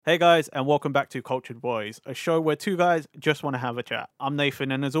Hey guys, and welcome back to Cultured Boys, a show where two guys just want to have a chat. I'm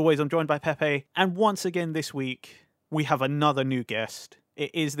Nathan, and as always, I'm joined by Pepe. And once again this week, we have another new guest. It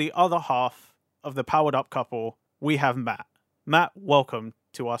is the other half of the Powered Up couple. We have Matt. Matt, welcome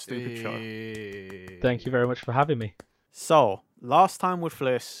to our stupid show. Thank you very much for having me. So, last time with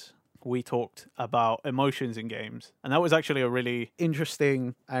Fliss, we talked about emotions in games, and that was actually a really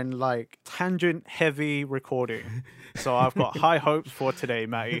interesting and tangent heavy recording. So I've got high hopes for today,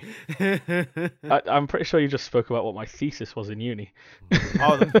 Matty. I'm pretty sure you just spoke about what my thesis was in uni.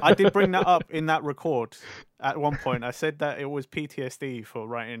 I did bring that up in that record at one point. I said that it was PTSD for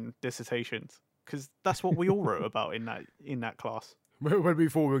writing dissertations, because that's what we all wrote about in that class. When we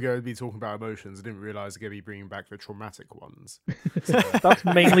thought we were going to be talking about emotions, I didn't realise we're going to be bringing back the traumatic ones. That's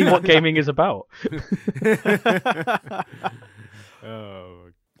mainly what gaming is about.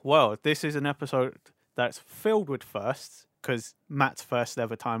 Well, this is an episode that's filled with firsts, because Matt's first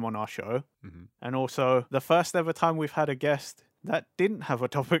ever time on our show, and also the first ever time we've had a guest that didn't have a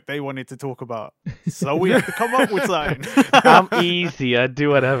topic they wanted to talk about. So we have to come up with something. I'm easy. I do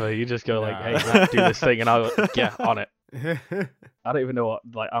whatever. You just go hey, Matt, do this thing, and I'll get on it. I don't even know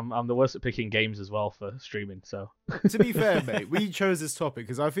what. I'm the worst at picking games as well for streaming. So to be fair, mate, we chose this topic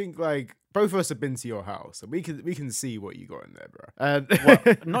because I think both of us have been to your house and we can see what you got in there, bro.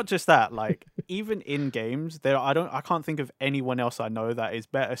 Well, not just that, even in games, I can't think of anyone else I know that is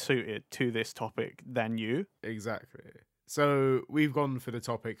better suited to this topic than you. Exactly. So we've gone for the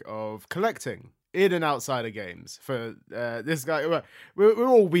topic of collecting in and outside of games. For this guy, we're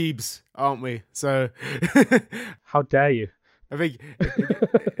all weebs, aren't we? So how dare you? I think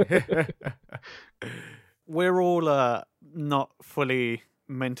we're all not fully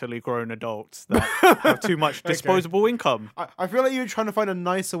mentally grown adults that have too much disposable income. I feel like you were trying to find a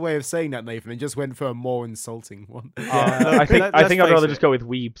nicer way of saying that, Nathan, and just went for a more insulting one. I think I'd rather just go with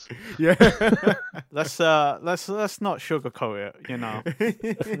weebs. Yeah. Let's not sugarcoat it, you know.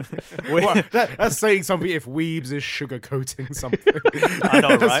 Well, that's saying something if weebs is sugarcoating something. I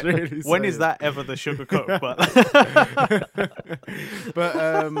know, right? Really when is that ever the sugarcoat?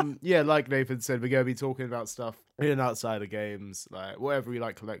 But yeah, like Nathan said, we're going to be talking about stuff in and outside of games, like whatever we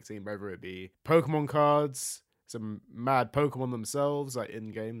like collecting, whether it be Pokemon cards, some mad Pokemon themselves, like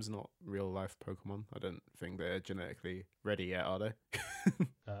in games, not real life Pokemon. I don't think they're genetically ready yet, are they?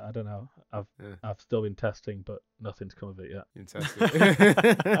 I don't know. I've still been testing, but nothing's come of it yet. In testing.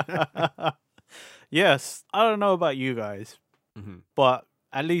 Yes, I don't know about you guys, but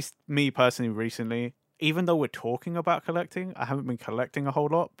at least me personally recently, even though we're talking about collecting, I haven't been collecting a whole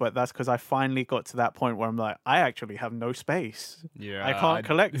lot, but that's because I finally got to that point where I'm like, I actually have no space. Yeah, I can't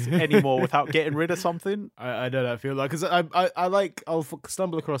collect anymore without getting rid of something. I know that feel like, because I'll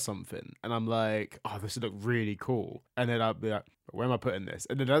stumble across something and I'm like, oh, this would look really cool, and then I'll be like, where am I putting this?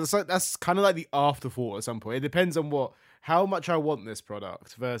 And then that's kind of like the afterthought at some point. It depends on how much I want this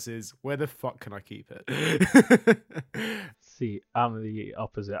product versus where the fuck can I keep it. See, I'm the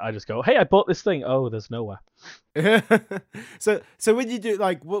opposite. I just go, hey, I bought this thing. Oh, there's nowhere. So when you do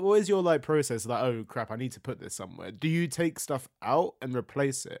what is your process? Oh crap, I need to put this somewhere. Do you take stuff out and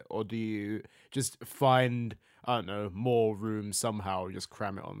replace it, or do you just find, I don't know, more room somehow, just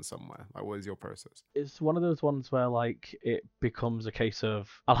cram it on somewhere? What is your process? It's one of those ones where it becomes a case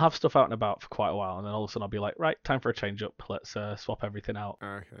of I'll have stuff out and about for quite a while, and then all of a sudden I'll be like, right, time for a change up. Let's swap everything out.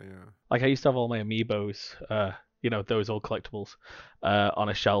 Okay, yeah. I used to have all my amiibos, those old collectibles, on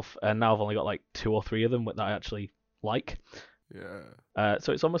a shelf, and now I've only got 2 or 3 of them that I actually like. Yeah.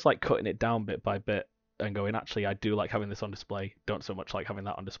 So it's almost like cutting it down bit by bit and going, actually, I do like having this on display. Don't so much like having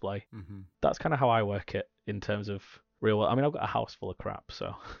that on display. Mm-hmm. That's kind of how I work it in terms of real world. I mean, I've got a house full of crap,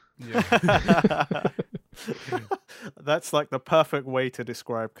 so. Yeah. That's the perfect way to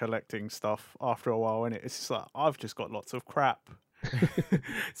describe collecting stuff after a while, isn't it? It's just I've just got lots of crap.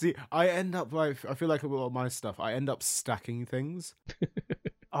 See, I end up I feel like with a lot of my stuff, I end up stacking things.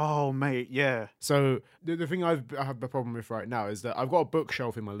 Oh, mate, yeah. So the thing I have the problem with right now is that I've got a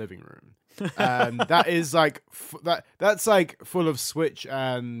bookshelf in my living room, and that is that's full of Switch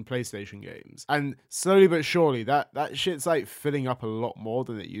and PlayStation games, and slowly but surely that shit's filling up a lot more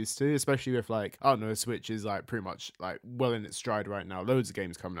than it used to, especially with I don't know, Switch is pretty much well in its stride right now. Loads of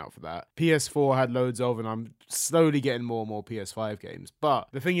games coming out for that. PS4 had loads of, and I'm slowly getting more and more PS5 games. But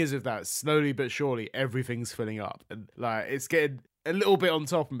the thing is with that, slowly but surely everything's filling up, and it's getting a little bit on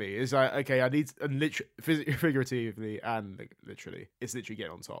top of me. It's okay, I need figuratively and literally, it's literally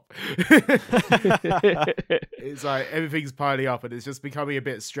getting on top. It's everything's piling up and it's just becoming a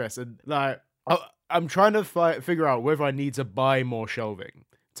bit stressed, and I'm trying to figure out whether I need to buy more shelving,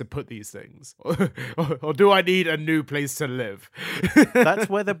 to put these things, or do I need a new place to live? That's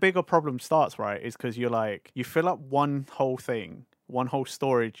where the bigger problem starts, right? Is because you're like, you fill up one whole thing, one whole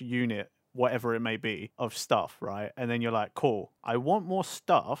storage unit, whatever it may be, of stuff, right? And then you're like, cool, I want more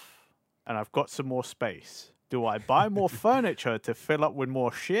stuff and I've got some more space. Do I buy more furniture to fill up with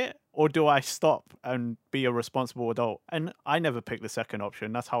more shit? Or do I stop and be a responsible adult? And I never picked the second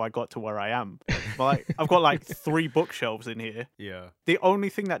option. That's how I got to where I am. But like, I've got like 3 bookshelves in here. Yeah. The only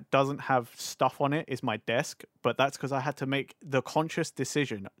thing that doesn't have stuff on it is my desk, but that's because I had to make the conscious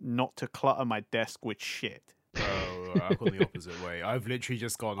decision not to clutter my desk with shit. Oh, I've gone the opposite way. I've literally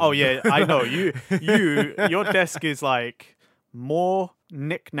just gone. Oh yeah, I know. Your desk is like more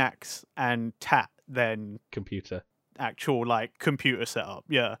knickknacks and tat than Computer. actual like computer setup.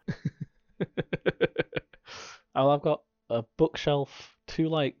 Yeah. Oh, I've got a bookshelf, 2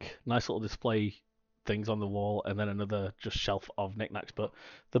 like nice little display things on the wall, and then another just shelf of knickknacks. But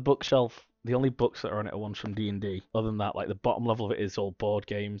the bookshelf, the only books that are on it are ones from D&D. Other than that, like the bottom level of it is all board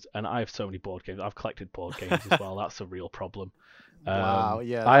games, and I have so many board games. I've collected board games as well. That's a real problem. Wow.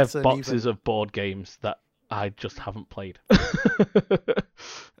 Yeah. I have boxes of board games that I just haven't played.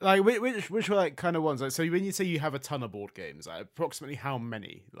 Like which were like kind of ones? Like, so when you say you have a ton of board games, like approximately how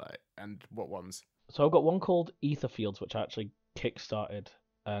many? Like, and what ones? So I've got one called Etherfields, which I actually kickstarted,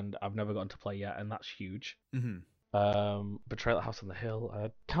 and I've never gotten to play yet, and that's huge. Mm-hmm. Betrayal at House on the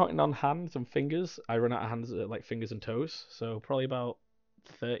Hill. Counting on hands and fingers, I run out of hands like fingers and toes, so probably about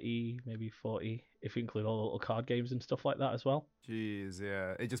 30, maybe 40, if you include all the little card games and stuff like that as well. Jeez,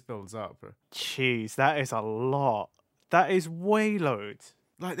 yeah, it just builds up. Jeez, that is a lot. That is way loads.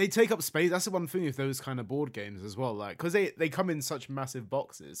 Like, they take up space. That's the one thing with those kind of board games as well. Like, because they come in such massive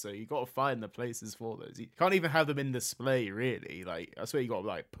boxes, so you got to find the places for those. You can't even have them in display, really. Like, I swear you got to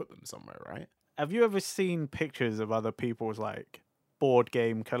like put them somewhere, right? Have you ever seen pictures of other people's like board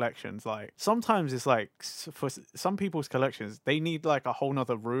game collections? Like sometimes it's like for some people's collections, they need like a whole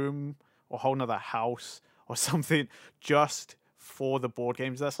nother room or whole nother house or something just for the board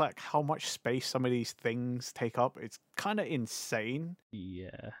games. That's like how much space some of these things take up. It's kind of insane.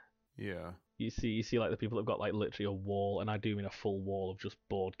 Yeah. Yeah. You see like the people that've got like literally a wall, and I do mean a full wall of just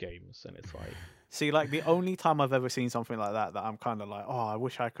board games, and it's like See, like the only time I've ever seen something like that I'm kind of like, oh, I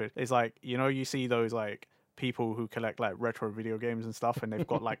wish I could. Is like, you know, you see those like people who collect like retro video games and stuff, and they've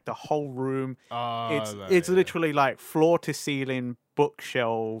got like the whole room. It's literally like floor to ceiling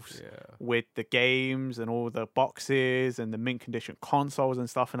bookshelves with the games and all the boxes and the mint condition consoles and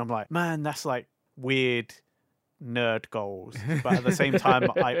stuff. And I'm like, man, that's like weird nerd goals. But at the same time,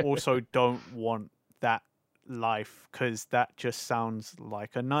 I also don't want that life because that just sounds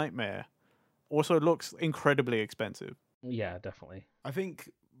like a nightmare. Also, it looks incredibly expensive. yeah, definitely. I think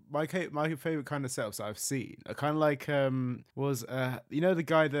my favorite kind of setups that I've seen are kind of like was you know the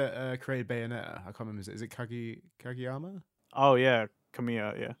guy that created Bayonetta. I can't remember. Is it Kageyama? Oh yeah,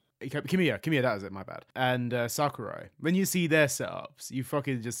 Kamiya, yeah. Kamiya, that was it, my bad. And Sakurai. When you see their setups, you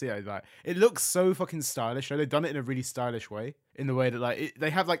fucking just see it, like, it looks so fucking stylish. They've done it in a really stylish way, in the way that like they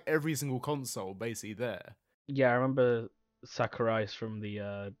have like every single console basically there. Yeah, I remember Sakurai's from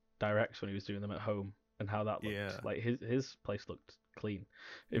the Directs when he was doing them at home, and how that looked. Yeah. Like his place looked clean.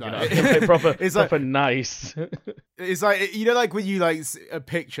 If No, you know, what I mean, like, proper, it's proper nice. It's like, you know, like when you like a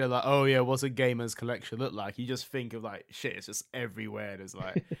picture, like, oh yeah, what's a gamer's collection look like? You just think of like, shit, it's just everywhere. There's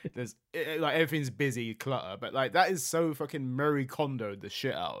like, like everything's busy, clutter. But like that is so fucking Marie Kondo'd the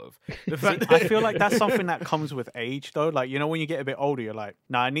shit out of. The fact I feel like that's something that comes with age, though. Like, you know, when you get a bit older, you're like,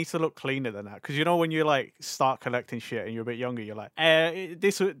 nah, it needs to look cleaner than that. Because you know, when you like start collecting shit and you're a bit younger, you're like,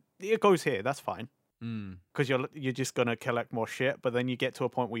 it goes here. That's fine. Because you're just gonna collect more shit, but then you get to a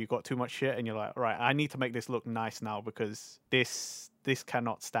point where you've got too much shit and you're like, right, I need to make this look nice now because this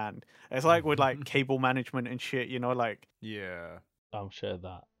cannot stand. It's like with like cable management and shit, you know, like yeah. I'm sure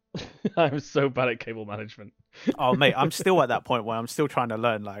that. I'm so bad at cable management. Oh mate, I'm still at that point where I'm still trying to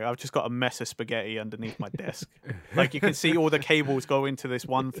learn. Like I've just got a mess of spaghetti underneath my desk. Like you can see all the cables go into this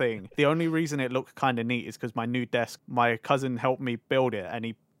one thing. The only reason it looked kind of neat is because my new desk, my cousin helped me build it, and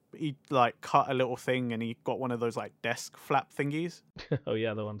he like cut a little thing and he got one of those like desk flap thingies. Oh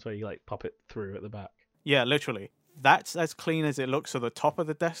yeah, the ones where you like pop it through at the back. Yeah, literally. That's as clean as it looks. So the top of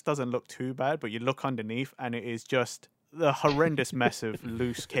the desk doesn't look too bad, but you look underneath and it is just the horrendous mess of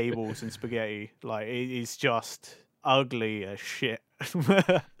loose cables and spaghetti. Like it is just ugly as shit.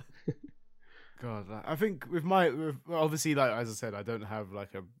 God, I think with obviously, like as I said, I don't have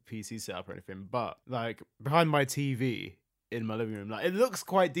like a PC setup or anything, but like behind my TV in my living room. Like, it looks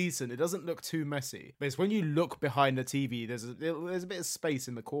quite decent. It doesn't look too messy. But it's when you look behind the TV, there's a bit of space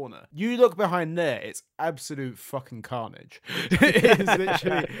in the corner. You look behind there, it's absolute fucking carnage. It's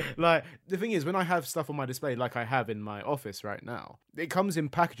literally like, the thing is, when I have stuff on my display, like I have in my office right now, it comes in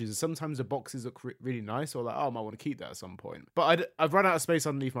packages, and sometimes the boxes look really nice, or like, oh, I might want to keep that at some point. But I've run out of space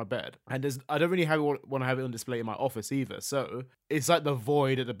underneath my bed, and I don't really want to have it on display in my office either. So it's like the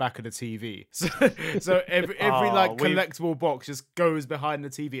void at the back of the TV. So every collectible box just goes behind the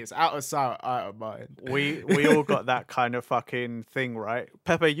TV. It's out of sight, out of mind. We all got that kind of fucking thing, right?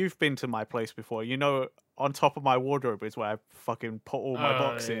 Pepe, you've been to my place before. You know, on top of my wardrobe is where I fucking put all my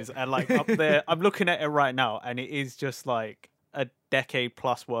boxes. Yeah. And like up there, I'm looking at it right now, and it is just like a decade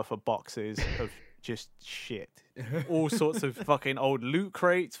plus worth of boxes of just shit. All sorts of fucking old loot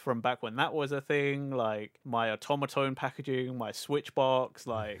crates from back when that was a thing, like my automaton packaging, my Switch box,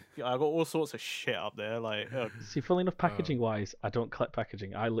 like I got all sorts of shit up there. Like, See, funnily enough, packaging wise, I don't collect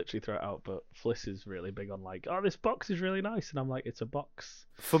packaging. I literally throw it out. But Fliss is really big on like, oh, this box is really nice, and I'm like, it's a box.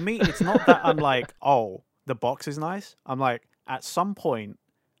 for me, it's not that I'm like, oh, the box is nice. I'm like, at some point,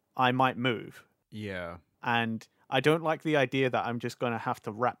 I might move, Yeah. and I don't like the idea that I'm just going to have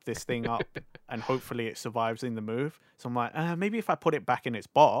to wrap this thing up and hopefully it survives in the move. So I'm like, maybe if I put it back in its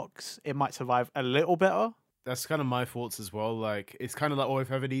box, it might survive a little better. That's kind of my thoughts as well. Like, it's kind of like,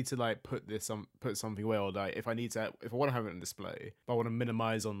 if I ever need to like put something away, or like if I want to have it on display, but I want to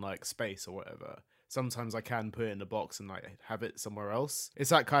minimize on like space or whatever, sometimes I can put it in the box and like have it somewhere else. It's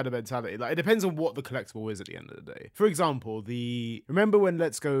that kind of mentality. Like, it depends on what the collectible is at the end of the day. For example, remember when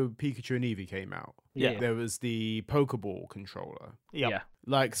Let's Go Pikachu and Eevee came out? Yeah. There was the Pokeball controller. Yep. Yeah.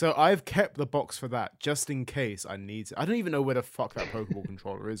 Like, so I've kept the box for that just in case I need to. I don't even know where the fuck that Pokeball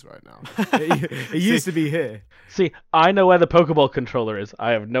controller is right now. It used to be here. See, I know where the Pokeball controller is.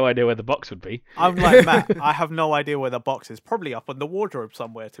 I have no idea where the box would be. I'm like, Matt, I have no idea where the box is. Probably up on the wardrobe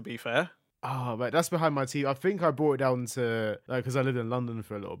somewhere, to be fair. Oh, but that's behind my TV. I think I brought it down to, because I lived in London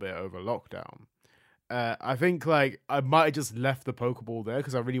for a little bit over lockdown. I think like I might have just left the Pokeball there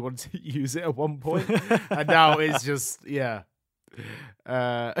because I really wanted to use it at one point, and now it's just Good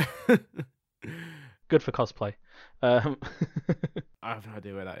for cosplay. I have no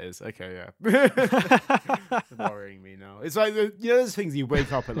idea where that is. Okay, yeah. It's worrying me now. It's like those things you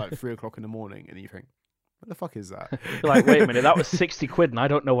wake up at like 3 o'clock in the morning and you think, what the fuck is that? You're like, wait a minute, that was 60 quid and I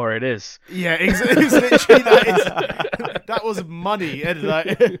don't know where it is. Yeah, exactly. Literally that was money. And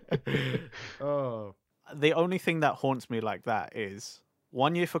like, oh. The only thing that haunts me like that is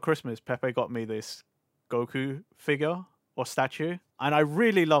one year for Christmas, Pepe got me this Goku figure or statue, and I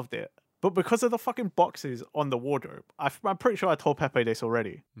really loved it. But because of the fucking boxes on the wardrobe, I'm pretty sure I told Pepe this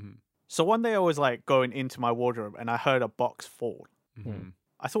already. Mhm. So one day I was like going into my wardrobe and I heard a box fall. Mm-hmm.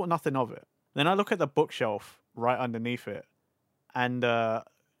 I thought nothing of it. Then I look at the bookshelf right underneath it, and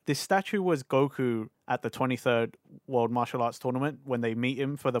this statue was Goku at the 23rd World Martial Arts Tournament when they meet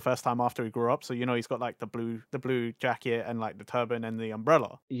him for the first time after he grew up. So you know he's got like the blue jacket and like the turban and the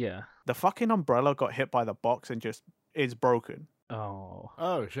umbrella. Yeah. The fucking umbrella got hit by the box and just is broken. Oh.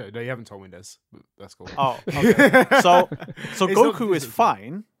 Shit. No, you haven't told me this. But that's cool. Oh, okay. So It's Goku not- is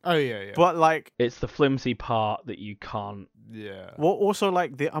fine, Oh, yeah. but like, It's the flimsy part that you can't. Yeah. well, also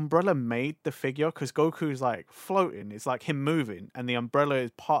like the umbrella made the figure because Goku's like floating. It's like him moving, and the umbrella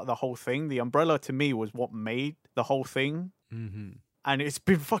is part of the whole thing. The umbrella to me was what made the whole thing. Mm-hmm. And it's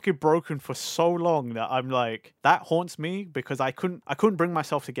been fucking broken for so long that I'm like, that haunts me because I couldn't bring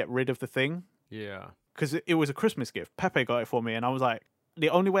myself to get rid of the thing Yeah. because it was a Christmas gift. Pepe got it for me, and I was like, the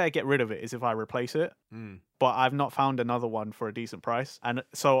only way I get rid of it is if I replace it. Mm. But I've not found another one for a decent price, and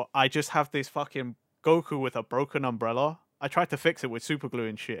so I just have this fucking Goku with a broken umbrella. I tried to fix it with super glue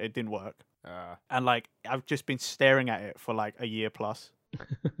and shit. It didn't work, and like I've just been staring at it for like a year plus.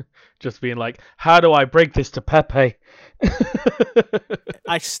 Just being like, how do I break this to Pepe?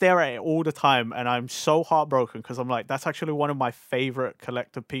 I stare at it all the time, and I'm so heartbroken because I'm like, that's actually one of my favorite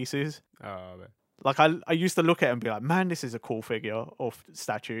collector pieces. Man. Like I used to look at it and be like, man, this is a cool figure or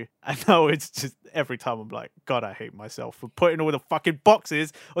statue. And now it's just every time I'm like, God, I hate myself for putting all the fucking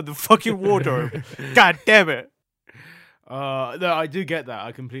boxes on the fucking wardrobe. God damn it. No, I do get that.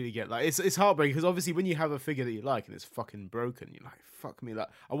 I completely get that. It's heartbreaking because obviously when you have a figure that you like and it's fucking broken, you're like, fuck me. Like,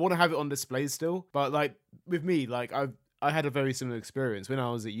 I want to have it on display still, but like with me, like I had a very similar experience when I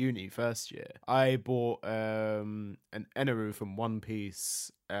was at uni first year. I bought an Eneru from One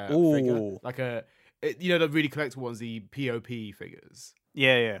Piece figure, Ooh. like the really collectible ones, the POP figures.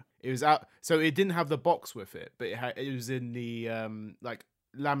 Yeah. It was out, so it didn't have the box with it, but it was in the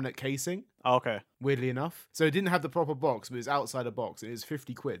laminate casing. Okay. Weirdly enough, so it didn't have the proper box, but it's outside a box, and it was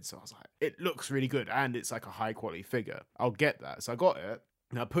 50 quid. So I was like, it looks really good, and it's like a high quality figure. I'll get that. So I got it,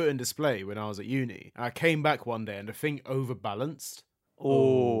 and I put it in display when I was at uni. And I came back one day, and the thing overbalanced,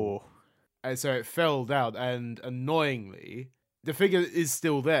 Oh. and so it fell down. And annoyingly, the figure is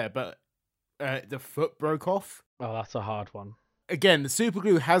still there, but the foot broke off. Oh, that's a hard one. Again, the super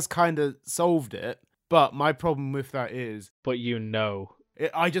glue has kind of solved it, but my problem with that is, But you know.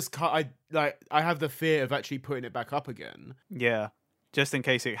 I just can't. I have the fear of actually putting it back up again. Yeah. Just in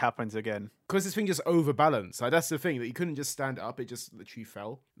case it happens again. Because this thing just overbalanced. Like, that's the thing, that you couldn't just stand it up, it just literally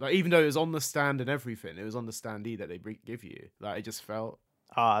fell. Like, even though it was on the stand and everything, it was on the standee that they give you. Like, it just fell.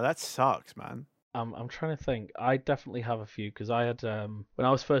 Ah, that sucks, man. I'm trying to think. I definitely have a few because I had when I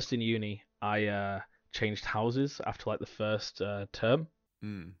was first in uni, I changed houses after like the first term,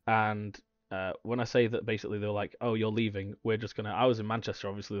 and when I say that, basically they were like, "Oh, you're leaving. We're just gonna." I was in Manchester,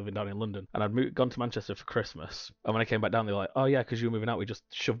 obviously living down in London, and I'd gone to Manchester for Christmas. And when I came back down, they were like, "Oh yeah, because you were moving out, we just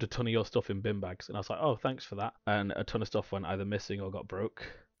shoved a ton of your stuff in bin bags." And I was like, "Oh, thanks for that." And a ton of stuff went either missing or got broke.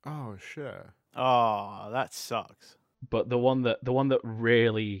 Oh, sure. Oh, that sucks. But the one that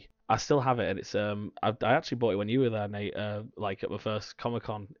really, I still have it, and it's I actually bought it when you were there, Nate. Like at my first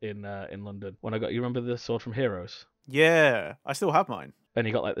Comic-Con in London when I got. You remember the Sword from Heroes? Yeah, I still have mine. And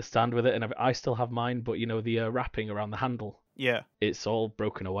you got like the stand with it, and I still have mine, but you know the wrapping around the handle, Yeah. it's all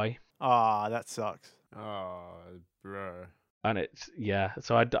broken away, Ah, that sucks. Oh, bro. and it's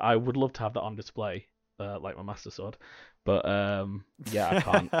So I would love to have that on display, like my Master Sword, but yeah, I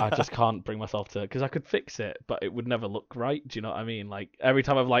can't. I just can't bring myself to, because I could fix it, but it would never look right. Do you know what I mean? Like every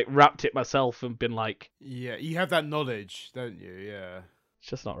time I've like wrapped it myself and been like, Yeah, you have that knowledge, don't you? Yeah. it's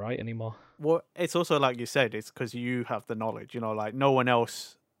just not right anymore. Well, it's also like you said, it's because you have the knowledge, like no one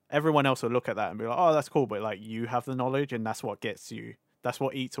else, everyone else will look at that and be like, oh, that's cool. But like you have the knowledge and that's what gets you. That's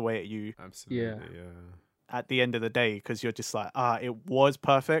what eats away at you Absolutely, yeah. at the end of the day, because you're just like, it was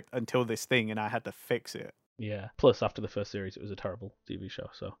perfect until this thing and I had to fix it. Yeah. Plus, after the first series, it was a terrible TV show.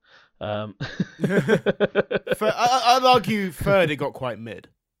 So, I'd argue third, it got quite mid.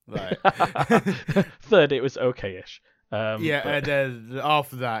 Like, third, it was okay-ish. yeah, but... and then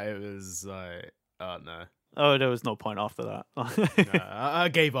after that, it was like, oh no. Oh, there was no point after that. No, I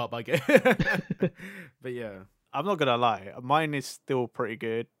gave up, I guess. But yeah. I'm not gonna lie, mine is still pretty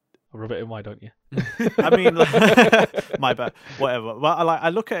good. Rub it in, why don't you? I mean, my bad, whatever. But I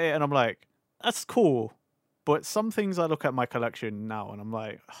look at it and I'm like, that's cool. But some things I look at my collection now and I'm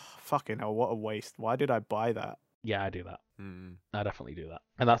like, fucking hell, what a waste. Why did I buy that? Yeah, I do that. I definitely do that.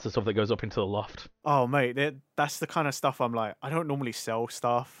 And that's the stuff that goes up into the loft. Oh, mate, that's the kind of stuff I'm like, I don't normally sell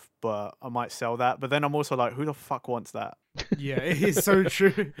stuff, but I might sell that. But then I'm also like, who the fuck wants that? Yeah, it is so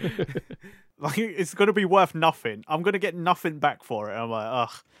true. Like, it's going to be worth nothing. I'm going to get nothing back for it. I'm like,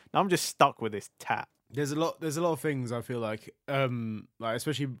 ugh, now I'm just stuck with this tat. There's a lot of things I feel like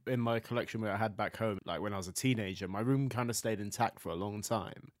especially in my collection where I had back home, like when I was a teenager, my room kind of stayed intact for a long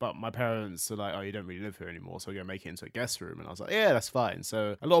time. But my parents are like, oh, you don't really live here anymore, so we're going to make it into a guest room. And I was like, yeah, that's fine.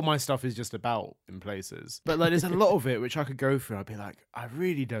 So a lot of my stuff is just about in places. But like there's a lot of it which I could go through. I'd be like, I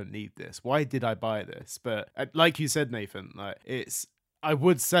really don't need this. Why did I buy this? But like you said, Nathan, like I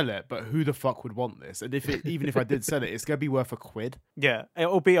would sell it, but who the fuck would want this? And even if I did sell it, it's gonna be worth £1. Yeah,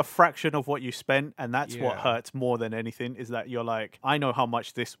 it'll be a fraction of what you spent, and that's what Yeah. hurts more than anything, is that you're like, I know how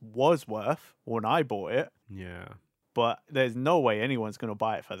much this was worth when I bought it, Yeah. but there's no way anyone's gonna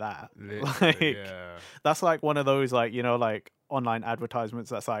buy it for that. Literally, Like, yeah. that's like one of those, like, like online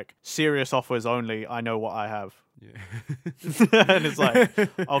advertisements that's like, serious offers only, I know what I have. Yeah. And it's like,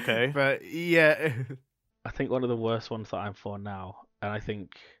 okay. But yeah. I think one of the worst ones that I'm for now, and I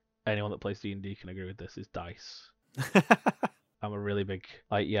think anyone that plays D&D can agree with this, is dice. I'm a really big,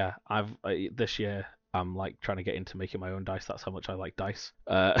 this year I'm like trying to get into making my own dice. That's how much I like dice.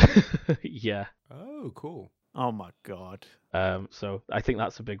 Yeah. Oh, cool. Oh my god. So I think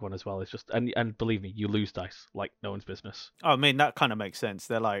that's a big one as well. It's just, and believe me, you lose dice like no one's business. I mean, that kind of makes sense.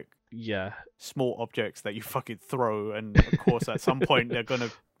 They're like Yeah. small objects that you fucking throw, and of course at some point they're gonna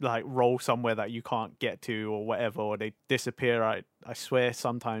like roll somewhere that you can't get to or whatever, or they disappear. I swear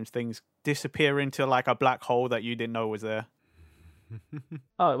sometimes things disappear into like a black hole that you didn't know was there.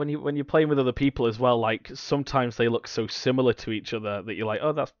 Oh, when you're playing with other people as well, like sometimes they look so similar to each other that you're like,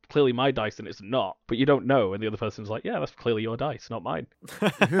 oh, that's clearly my dice, and it's not. But you don't know, and the other person's like, yeah, that's clearly your dice, not mine.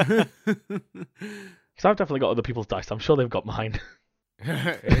 Because I've definitely got other people's dice. I'm sure they've got mine.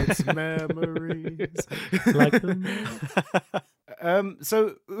 It's memories. Like them.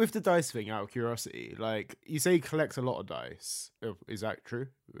 So with the dice thing, out of curiosity, like you say, you collect a lot of dice. Is that true?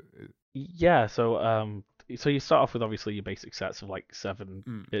 Yeah. So So you start off with obviously your basic sets of like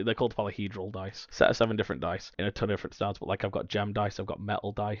 7. They're called polyhedral dice. Set of 7 different dice in a ton of different styles. But like I've got gem dice, I've got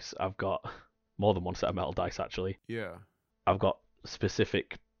metal dice, I've got more than one set of metal dice actually. Yeah. I've got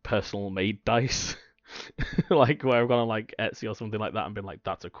specific personal made dice. Like where I've gone on like Etsy or something like that and been like,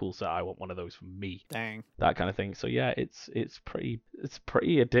 that's a cool set, I want one of those for me. Dang. That kind of thing. So yeah, it's pretty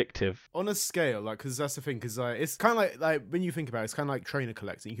addictive. On a scale, like, because that's the thing, because it's kind of like when you think about it, it's kind of like trainer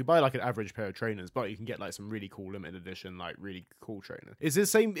collecting. You can buy like an average pair of trainers, but you can get like some really cool limited edition, like really cool trainers.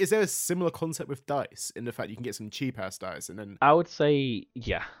 Is there a similar concept with dice in the fact you can get some cheap ass dice, and then I would say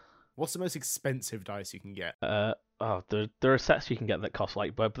yeah. what's the most expensive dice you can get? There are sets you can get that cost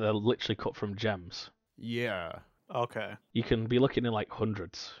like, but they're literally cut from gems. Yeah. Okay. You can be looking in like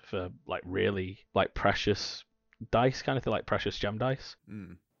hundreds for like really like precious dice, kind of thing, like precious gem dice.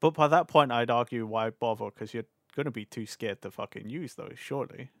 But by that point, I'd argue why bother? Because you're going to be too scared to fucking use those,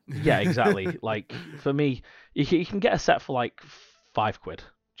 surely. Yeah, exactly. Like for me, you can get a set for like £5. Do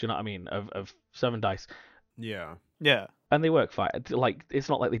you know what I mean? Of 7 dice. Yeah. Yeah. And they work fine. Like it's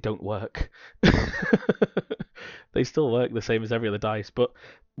not like they don't work. They still work the same as every other dice. But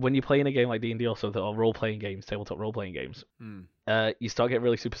when you play in a game like D&D or something, or role-playing games, tabletop role-playing games, you start getting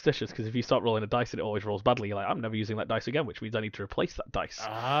really superstitious because if you start rolling a dice and it always rolls badly, you're like, I'm never using that dice again, which means I need to replace that dice.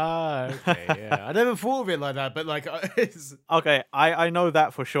 Ah, okay, yeah. I never thought of it like that, but like, it's... Okay, I know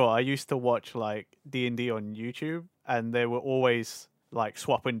that for sure. I used to watch like D&D on YouTube, and they were always like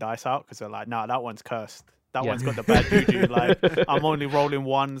swapping dice out because they're like, nah, that one's cursed. That one's got the bad juju. Like, I'm only rolling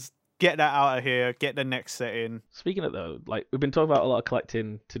ones. Get that out of here. Get the next set in. Speaking of though, like we've been talking about a lot of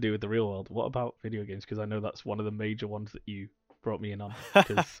collecting to do with the real world. What about video games? Because I know that's one of the major ones that you brought me in on.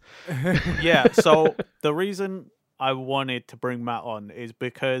 Yeah. So the reason I wanted to bring Matt on is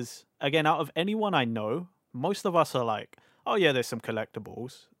because, again, out of anyone I know, most of us are like, oh yeah, there's some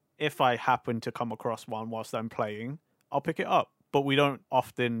collectibles. If I happen to come across one whilst I'm playing, I'll pick it up. But we don't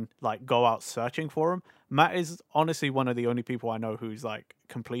often like go out searching for them. Matt is honestly one of the only people I know who's like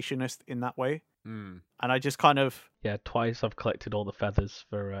completionist in that way. And I just kind of... Yeah, twice I've collected all the feathers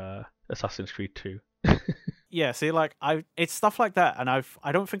for Assassin's Creed 2. Yeah, see, like, it's stuff like that, and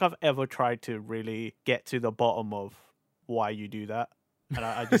I don't think I've ever tried to really get to the bottom of why you do that. And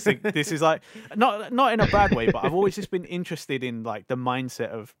I just think this is like, not in a bad way, but I've always just been interested in like the mindset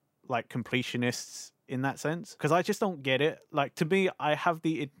of like completionists in that sense, because I just don't get it. Like, to me, I have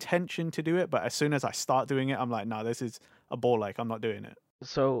the intention to do it, but as soon as I start doing it, I'm like, no, this is a ball ache. I'm not doing it.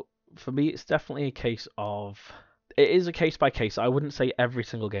 So for me, it's definitely a case of... It is a case by case. I wouldn't say every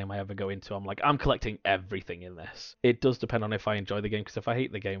single game I ever go into, I'm like, I'm collecting everything in this. It does depend on if I enjoy the game, because if I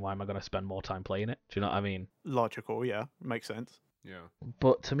hate the game, why am I going to spend more time playing it? Do you know what I mean? Logical, yeah. Makes sense. Yeah.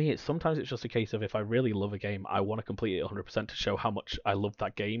 But to me, sometimes it's just a case of if I really love a game, I want to complete it 100% to show how much I love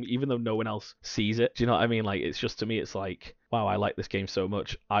that game, even though no one else sees it. Do you know what I mean? Like, it's just, to me, it's like, wow, I like this game so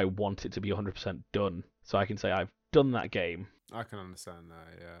much, I want it to be 100% done, so I can say I've done that game. I can understand that,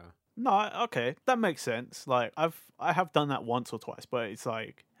 yeah. No, okay, that makes sense. Like, I have done that once or twice, but it's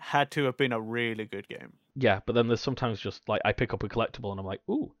like had to have been a really good game. Yeah, but then there's sometimes just like I pick up a collectible and I'm like,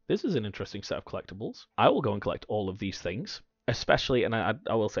 ooh, this is an interesting set of collectibles. I will go and collect all of these things. Especially, and I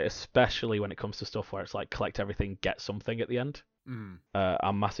will say, especially when it comes to stuff where it's like collect everything, get something at the end.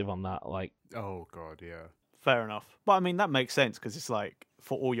 I'm massive on that. Like, oh god, yeah. Fair enough. But I mean, that makes sense because it's like,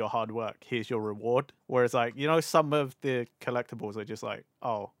 for all your hard work, here's your reward. Whereas, like, you know, some of the collectibles are just like,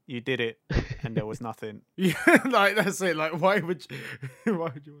 oh, you did it and there was nothing. Yeah, like, that's it. Like, why would you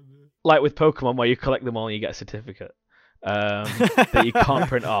want to do it? Like with Pokemon, where you collect them all and you get a certificate that you can't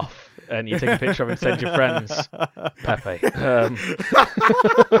print off, and you take a picture of it and send your friends. Pepe.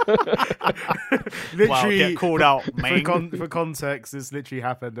 Literally, wow, get called out, man. For context, this literally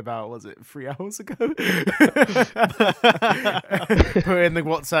happened about, was it 3 hours ago? Put in the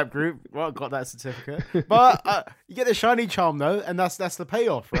WhatsApp group. Well, got that certificate. But you get the shiny charm though, and that's the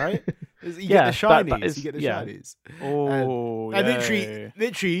payoff, right? You get the shinies. You get the shinies. Oh, and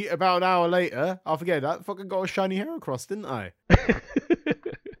literally about an hour later, I forget that fucking got a shiny Heracross, didn't I?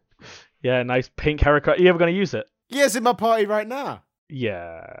 Yeah, nice pink Heracross. You ever going to use it? Yes, in my party right now.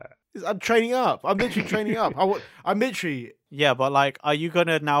 Yeah. I'm training up. I'm literally training up. I'm literally... Yeah, but like, are you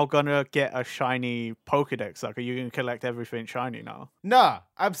now gonna get a shiny Pokedex? Like, are you gonna collect everything shiny now? Nah,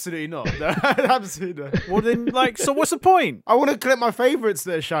 absolutely not. No, absolutely not. Well then, like, so what's the point? I want to collect my favourites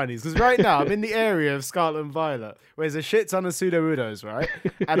that are shinies, because right now I'm in the area of Scarlet and Violet, where there's a shit ton of Sudowoodos, right?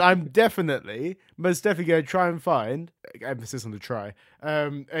 And I'm most definitely going to try and find, emphasis on the try,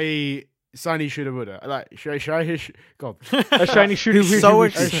 a shiny Sudowoodo. Like, God. A shiny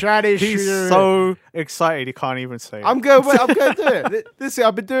Sudowoodo. He's so excited he can't even say it. I'm going to do it.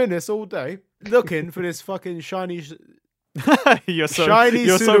 I've been doing this all day. looking for this fucking shiny, You're so shiny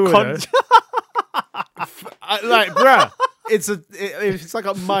you're so Sudowoodo. Like, bruh, it's like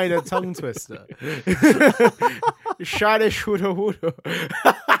a minor tongue twister. Shiny Sudowoodo.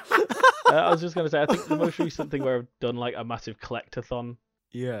 I was just gonna say, I think the most recent thing where I've done like a massive collectathon,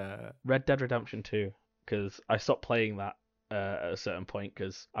 Yeah. Red Dead Redemption 2, because I stopped playing that at a certain point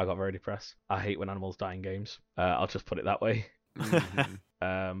because I got very depressed. I hate when animals die in games. I'll just put it that way. Mhm.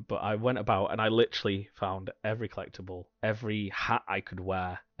 But I went about and I literally found every collectible, every hat I could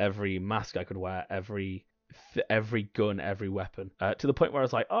wear, every mask I could wear, every gun, every weapon, to the point where I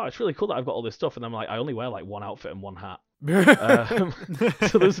was like, oh, it's really cool that I've got all this stuff, and I'm like, I only wear like one outfit and one hat.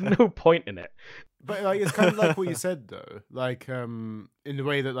 So there's no point in it. But like, it's kind of like what you said though, like in the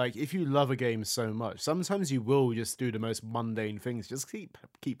way that like if you love a game so much, sometimes you will just do the most mundane things, just keep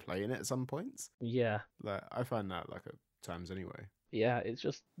playing it at some points. Yeah, Like I find that like at times anyway. yeah, it's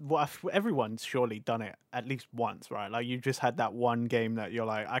just Well, everyone's surely done it at least once, right? Like you just had that one game that you're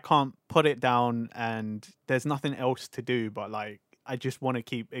like, I can't put it down, and there's nothing else to do, but like I just want to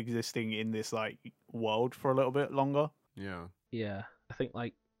keep existing in this like world for a little bit longer. Yeah. I think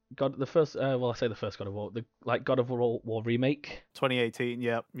like the first I say the first God of War, the like God of War remake. 2018,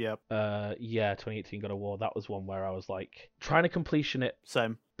 yep. 2018 God of War, that was one where I was like trying to completion it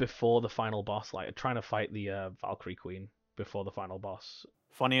Same. before the final boss, like trying to fight the Valkyrie Queen before the final boss.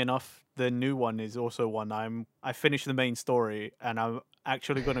 Funny enough, the new one is also one I finished the main story, and I'm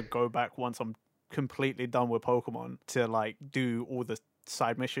actually gonna go back once I'm completely done with Pokemon to like do all the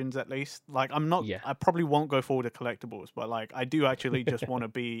side missions at least. Like I probably won't go for all the collectibles, but like I do actually just want to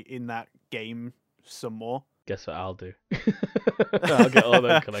be in that game some more. Guess what I'll do? I'll get all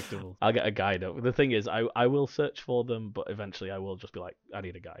those collectibles. I'll get a guide up. The thing is, I will search for them, but eventually I will just be like, I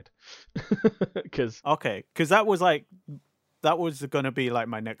need a guide. Because that was gonna be like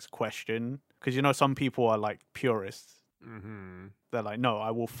my next question, because you know some people are like purists. Mm-hmm. They're like, no, I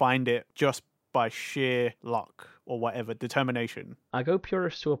will find it just by sheer luck or whatever, determination. I go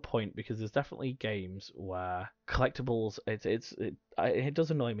purist to a point, because there's definitely games where collectibles, it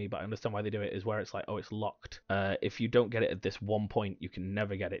does annoy me, but I understand why they do it, is where it's like, oh, it's locked. If you don't get it at this one point, you can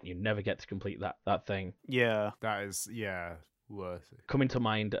never get it, and you never get to complete that thing. Yeah. That is worth it. Coming to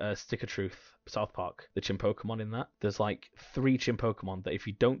mind, Stick of Truth, South Park, the Chimpokemon in that. There's like 3 Chimpokemon that if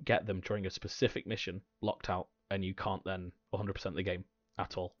you don't get them during a specific mission, locked out, and you can't then 100% the game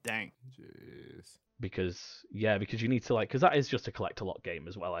at all. Dang. Jeez. Because you need to because that is just a collect-a-lot game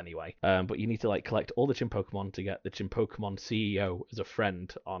as well anyway. But you need to collect all the Chimpokemon to get the Chimpokemon CEO as a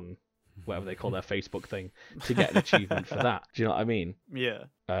friend on whatever they call their Facebook thing to get an achievement for that. Do you know what I mean? Yeah.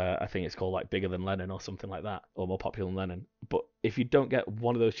 I think it's called Bigger Than Lennon or something like that, or More Popular Than Lennon. But if you don't get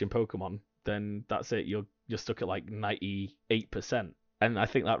one of those Chimpokemon, then that's it. You're stuck at 98%. And I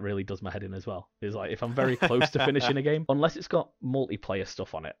think that really does my head in as well. Is if I'm very close to finishing a game, unless it's got multiplayer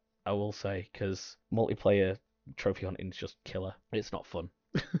stuff on it, I will say, because multiplayer trophy hunting is just killer. It's not fun.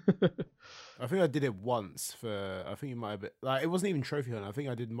 I think I did it once I think it might have been, it wasn't even trophy hunt. I think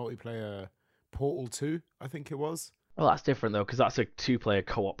I did multiplayer Portal 2, I think it was. Well, that's different though, because that's a 2-player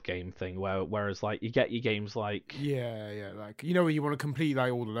co-op game thing. Whereas you get your games yeah, when you want to complete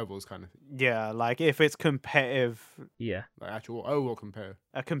all the levels kind of thing. Yeah, if it's competitive. Yeah. Actual or compare.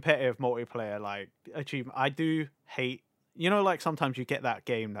 A competitive multiplayer achievement. I do hate. Sometimes you get that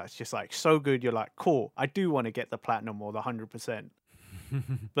game that's just so good. You're like, cool. I do want to get the platinum or the 100%.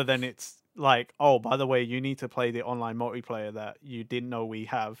 But then it's oh, by the way, you need to play the online multiplayer that you didn't know we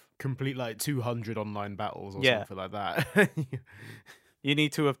have. Complete 200 online battles or something like that. You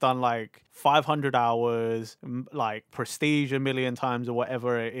need to have done 500 hours, prestige 1,000,000 times or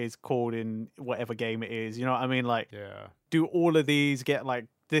whatever it is called in whatever game it is. You know what I mean? Yeah. Do all of these, get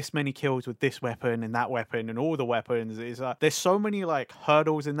this many kills with this weapon and that weapon and all the weapons. It's there's so many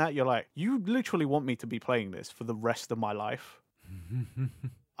hurdles in that. You're you literally want me to be playing this for the rest of my life.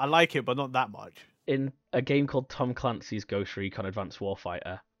 I like it, but not that much. In a game called Tom Clancy's Ghost Recon Advanced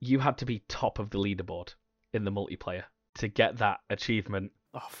Warfighter, you had to be top of the leaderboard in the multiplayer to get that achievement.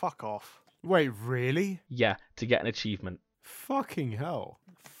 Oh, fuck off. Wait, really? Yeah, to get an achievement. Fucking hell.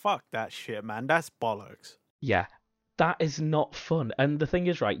 Fuck that shit, man. That's bollocks. Yeah, that is not fun. And the thing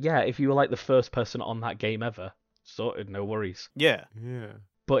is, right, if you were the first person on that game ever, sorted, no worries. Yeah. Yeah.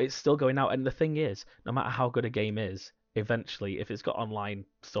 But it's still going out. And the thing is, no matter how good a game is, eventually, if it's got online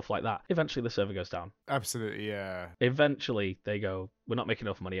stuff like that, eventually the server goes down. Absolutely, yeah. Eventually, they go, we're not making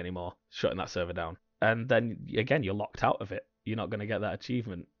enough money anymore, shutting that server down. And then, again, you're locked out of it. You're not going to get that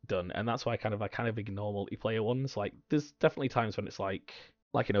achievement done. And that's why I kind of ignore multiplayer ones. There's definitely times when it's like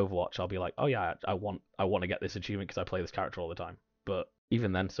in Overwatch, I'll be like, oh yeah, I want to get this achievement because I play this character all the time. But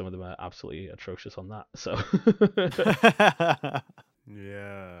even then, some of them are absolutely atrocious on that. So,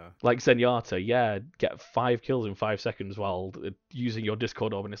 Yeah. like Zenyatta, yeah, get 5 kills in 5 seconds while using your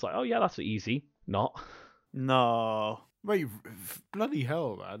Discord orb, and it's like, oh yeah, that's easy. Not. No. Wait, bloody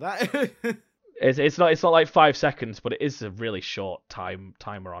hell, man. That. It's not like 5 seconds, but it is a really short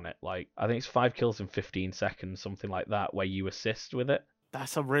timer on it. Like I think it's 5 kills in 15 seconds, something like that, where you assist with it.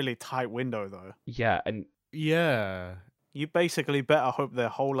 That's a really tight window, though. Yeah, and Yeah. You basically better hope the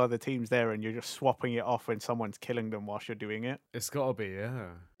whole other team's there and you're just swapping it off when someone's killing them whilst you're doing it. It's gotta be, yeah.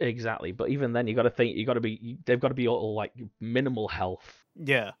 exactly. But even then, you got to think they've got to be all like minimal health.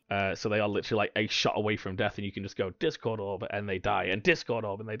 Yeah. So they are literally like a shot away from death, and you can just go Discord orb and they die, and Discord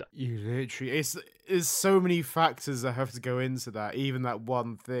orb and they die. You literally, it's so many factors that have to go into that. Even that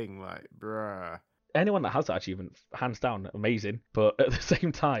one thing, like, bruh. Anyone that has that achievement, hands down, amazing. But at the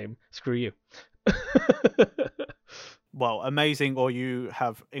same time, screw you. Well, amazing, or you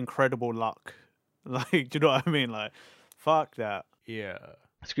have incredible luck. Like, do you know what I mean? Like, fuck that. Yeah.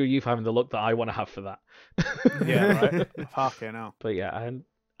 Screw you for having the luck that I want to have for that. Yeah, right? Fucking hell. But yeah, and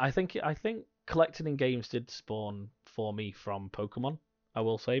I think collecting in games did spawn for me from Pokemon. I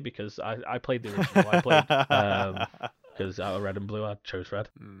will say, because I played the original. I played because out of Red and Blue, I chose Red,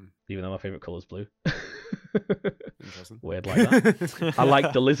 even though my favorite color is blue. Interesting. Weird like that. I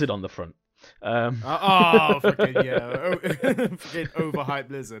like the lizard on the front. Fucking yeah. Fucking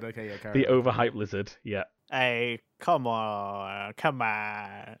overhyped lizard. Okay, yeah, carry The on. overhyped lizard, yeah. Hey, come on.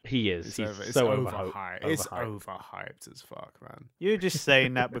 He is. It's He's so overhyped. It's overhyped as fuck, man. You're just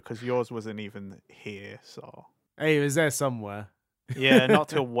saying that because yours wasn't even here, so. Hey, it was there somewhere. Yeah, not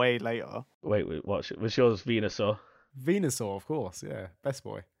till way later. Wait, what was yours? Venusaur? Venusaur, of course, yeah. Best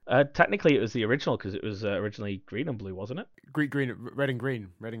boy. Technically, it was the original because it was originally green and blue, wasn't it? Red and green.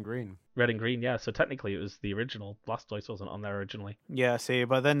 Red and green, yeah. So technically, it was the original. Blastoise wasn't on there originally. Yeah, see,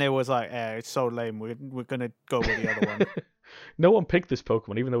 but then there was like, it's so lame. We're gonna go with the other one. No one picked this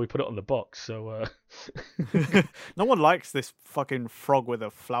Pokemon, even though we put it on the box. So No one likes this fucking frog with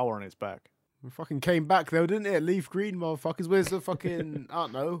a flower on its back. We fucking came back though, didn't it? Leaf green, motherfuckers. Where's the fucking, I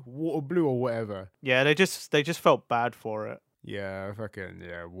don't know, water blue or whatever? Yeah, they just felt bad for it. Yeah, fucking,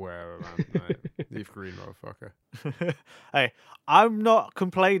 yeah, whatever, man. Right. Leaf green, motherfucker. Hey, I'm not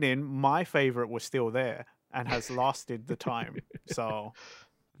complaining. My favorite was still there and has lasted the time. So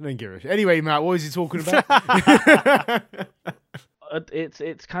I don't give a shit. Anyway, Matt, what was he talking about?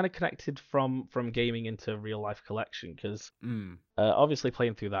 it's kind of connected from gaming into real life collection because obviously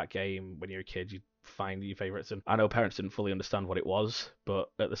playing through that game when you're a kid, you find your favorites, and I know parents didn't fully understand what it was, but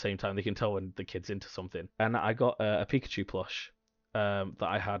at the same time they can tell when the kid's into something. And I got a Pikachu plush that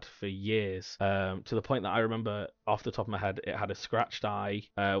I had for years, to the point that I remember off the top of my head it had a scratched eye,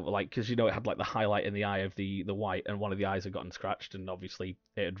 like because it had like the highlight in the eye of the white, and one of the eyes had gotten scratched, and obviously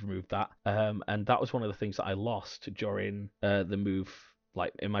it had removed that. And that was one of the things that I lost during the move,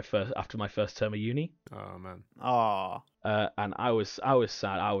 like after my first term of uni. Oh man. Oh. And I was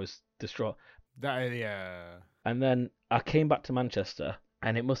sad. I was distraught. Yeah. And then I came back to Manchester,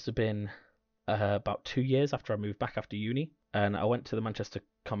 and it must have been about 2 years after I moved back after uni, and I went to the Manchester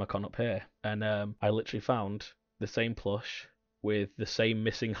Comic Con up here, and I literally found the same plush with the same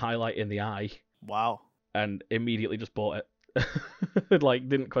missing highlight in the eye, Wow. and immediately just bought it. Like,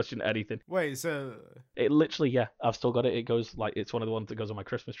 didn't question anything. Wait, so It literally, yeah, I've still got it. It goes like, it's one of the ones that goes on my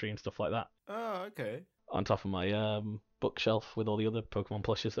Christmas tree and stuff like that, oh, okay. on top of my bookshelf with all the other Pokemon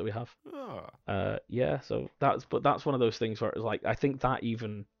plushes that we have. Oh. Yeah, so that's one of those things where it was like, I think that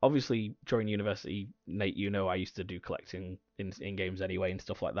even obviously during university, Nate, I used to do collecting in games anyway and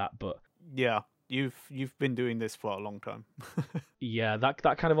stuff like that, but Yeah. You've been doing this for a long time. yeah, that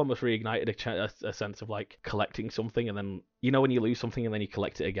kind of almost reignited a sense of like collecting something, and then when you lose something and then you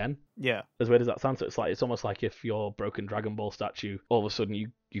collect it again. Yeah. As weird as that sounds, so it's almost like if your broken Dragon Ball statue, all of a sudden you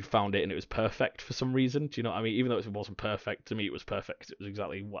found it and it was perfect for some reason. Do you know what I mean? Even though it wasn't perfect, to me it was perfect because it was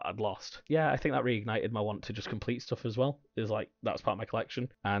exactly what I'd lost. Yeah, I think that reignited my want to just complete stuff as well. Is like, that's part of my collection,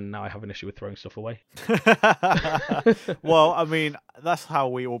 and now I have an issue with throwing stuff away. Well, I mean, that's how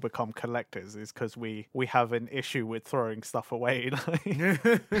we all become collectors, is because we have an issue with throwing stuff away.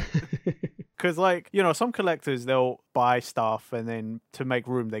 Because, like, some collectors, they'll buy stuff and then to make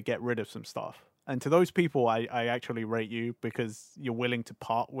room, they get rid of some stuff. And to those people, I actually rate you because you're willing to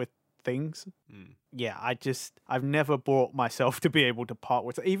part with things. Yeah, I've never brought myself to be able to part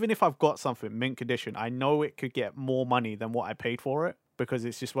with it. Even if I've got something mint condition, I know it could get more money than what I paid for it, because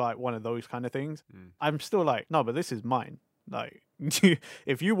it's just like one of those kind of things. I'm still like, no, but this is mine. Like,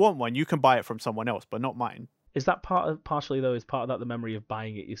 if you want one, you can buy it from someone else, but not mine. Is that partially though? Is part of that the memory of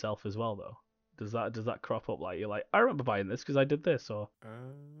buying it yourself as well though? Does that crop up? Like you're like, I remember buying this because I did this, or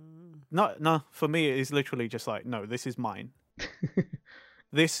No, for me, it is literally just like, no, this is mine.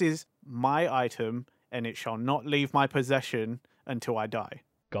 This is my item, and it shall not leave my possession until I die.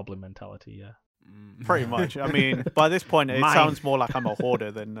 goblin mentality. Yeah. Pretty much. I mean, by this point, it Mine. sounds more like I'm a hoarder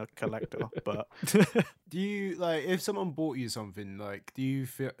than a collector. But Do you like if someone bought you something? Like, do you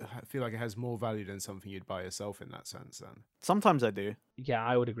feel like it has more value than something you'd buy yourself in that sense? Then, sometimes I do. Yeah,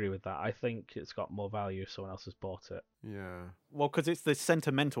 I would agree with that. I think it's got more value if someone else has bought it. yeah. Well, because it's the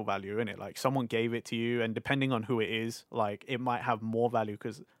sentimental value in it. Like someone gave it to you, and depending on who it is, like it might have more value.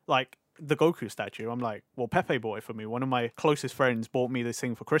 Because like the Goku statue, I'm like, well, Pepe bought it for me. One of my closest friends bought me this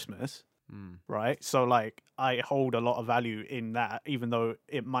thing for Christmas. Right, so like I hold a lot of value in that, even though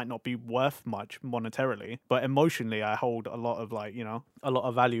it might not be worth much monetarily, but emotionally I hold a lot of like, a lot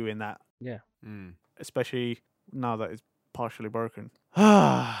of value in that, Yeah. especially now that it's partially broken.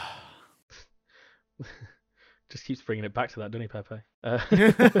 Just keeps bringing it back to that, doesn't he, Pepe?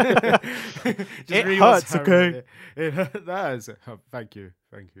 Just It wants hurts, to okay? hammer it. That is. Thank you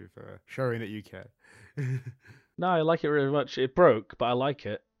for showing that you care. No, I like it really much. It broke, but I like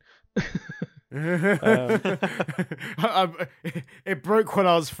it. It broke when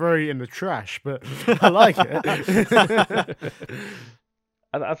I was throwing it in the trash, but I like it.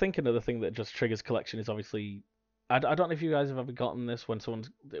 I think another thing that just triggers collection is obviously I don't know if you guys have ever gotten this when someone's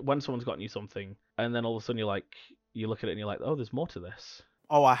gotten you something and then all of a sudden you look at it and you're like, oh, there's more to this.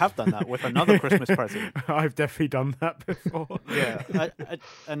 Oh, I have done that with another Christmas present. I've definitely done that before. Yeah,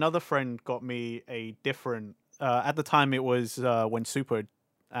 another friend got me a different. At the time, it was when Super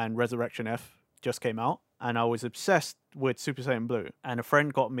and Resurrection F just came out, and I was obsessed with Super Saiyan Blue. And a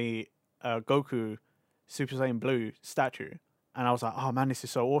friend got me a Goku Super Saiyan Blue statue, and I was like, "Oh man, this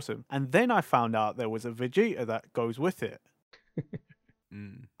is so awesome!" And then I found out there was a Vegeta that goes with it,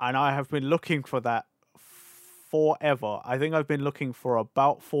 and I have been looking for that forever. I think I've been looking for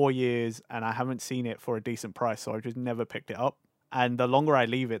about 4 years, and I haven't seen it for a decent price, so I've just never picked it up. And the longer I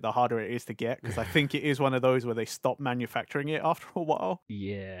leave it, the harder it is to get, because I think it is one of those where they stop manufacturing it after a while.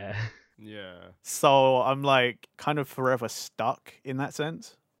 Yeah. Yeah. So I'm like kind of forever stuck in that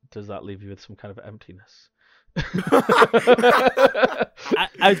sense. Does that leave you with some kind of emptiness?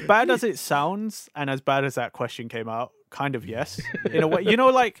 As bad as it sounds, and as bad as that question came out, kind of yes. In a way,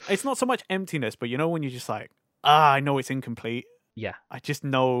 like it's not so much emptiness, but when you're just like, I know it's incomplete. Yeah. I just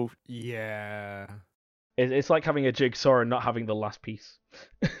know. Yeah. It's like having a jigsaw and not having the last piece.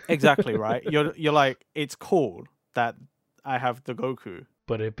 Exactly, right? You're like, it's cool that I have the Goku.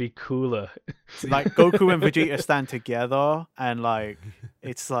 But it'd be cooler. Like Goku and Vegeta stand together, and like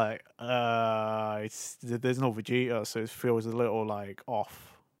it's like there's no Vegeta, so it feels a little like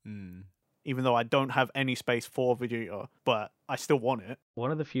off. Even though I don't have any space for Vegeta, but I still want it.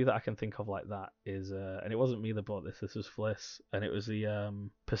 One of the few that I can think of like that is, and it wasn't me that bought this. This was Fliss, and it was the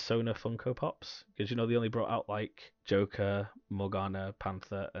Persona Funko Pops, because they only brought out like Joker, Morgana,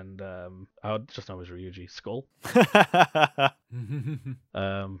 Panther, and I just know it was Ryuji Skull.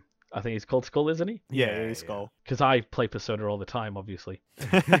 I think he's called Skull, isn't he? Yeah, it is Skull. Because I play Persona all the time, obviously.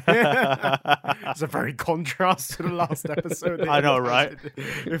 It's a very contrast to the last episode. I know, right?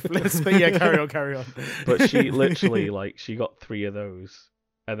 But yeah, carry on. But she literally, she got 3 of those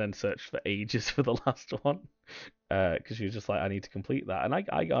and then searched for ages for the last one. Because she was just like, I need to complete that. And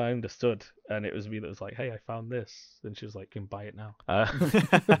I understood. And it was me that was like, hey, I found this. And she was like, you can buy it now.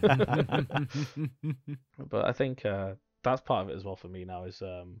 But I think that's part of it as well for me now is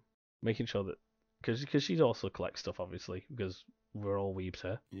making sure that... Because she also collects stuff, obviously, because we're all weebs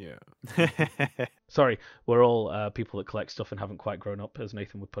here. Yeah. Sorry, we're all people that collect stuff and haven't quite grown up, as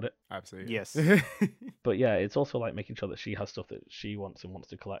Nathan would put it. Absolutely. Yes. But yeah, it's also like making sure that she has stuff that she wants and wants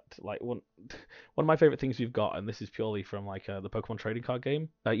to collect. Like one of my favorite things we've got, and this is purely from like the Pokemon trading card game.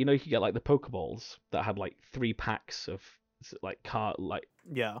 You could get like the Pokeballs that had like 3 packs of like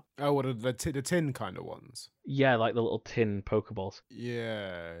Yeah. Oh, what are the tin kind of ones? Yeah, like the little tin Pokeballs.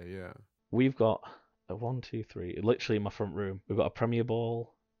 Yeah. We've got a 1, 2, 3, literally in my front room. We've got a Premier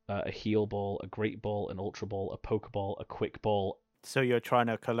Ball, a Heal Ball, a Great Ball, an Ultra Ball, a Pokeball, a Quick Ball. So you're trying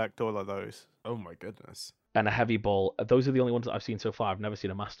to collect all of those. Oh my goodness. And a Heavy Ball. Those are the only ones that I've seen so far. I've never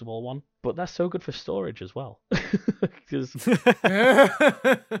seen a Master Ball one. But they're so good for storage as well. Because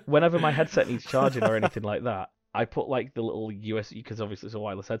whenever my headset needs charging or anything like that, I put like the little USB, because obviously it's a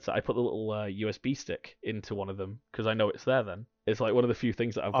wireless headset, I put the little USB stick into one of them because I know it's there then. It's like one of the few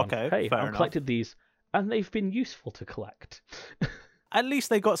things that I've gone, Okay, hey, fair I've enough. collected these and they've been useful to collect. At least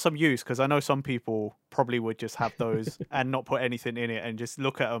they got some use, because I know some people probably would just have those and not put anything in it and just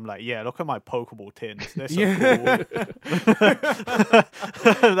look at them like, yeah, look at my Pokeball tins. They're so cool.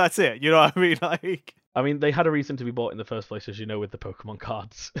 That's it. You know what I mean? Like, I mean, they had a reason to be bought in the first place, as you know, with the Pokemon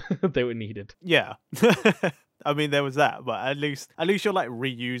cards. They were needed. yeah. I mean, there was that, but at least you're like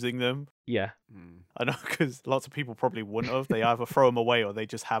reusing them. Yeah. I know, because lots of people probably wouldn't have. They either throw them away or they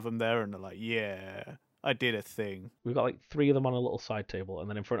just have them there and they're like, yeah, I did a thing. We've got like 3 of them on a little side table, and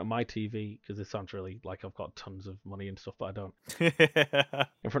then in front of my TV, because this sounds really like I've got tons of money and stuff, but I don't.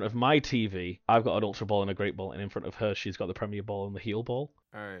 In front of my TV, I've got an Ultra Ball and a Great Ball, and in front of her, she's got the Premier Ball and the Heal Ball.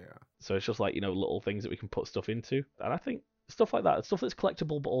 Oh yeah. So it's just like, little things that we can put stuff into. And I think stuff like that, stuff that's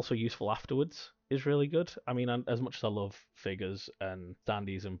collectible but also useful afterwards, is really good. I mean, as much as I love figures and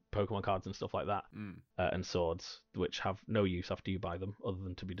standees and Pokemon cards and stuff like that, and swords, which have no use after you buy them other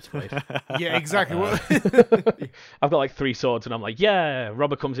than to be displayed. Yeah, exactly. I've got like 3 swords, and I'm like, yeah,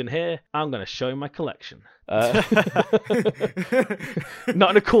 Robert comes in here, I'm going to show him my collection. Not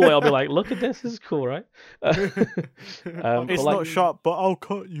in a cool way, I'll be like, look at this is cool, right? It's not sharp, but I'll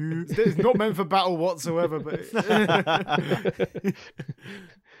cut you. It's not meant for battle whatsoever, but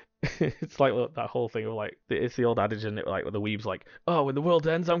it's like that whole thing of like, it's the old adage, isn't it? Like, where the weeb's like, oh, when the world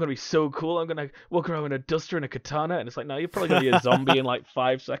ends, I'm gonna be so cool. I'm gonna walk around in a duster and a katana, and it's like, no, you're probably gonna be a zombie in like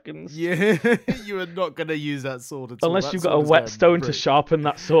 5 seconds. Yeah, you are not gonna use that sword at all. Unless That you've got a sword is wet gonna stone to break. sharpen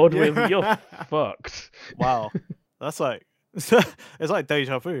that sword with, you're fucked. Wow. That's like, it's like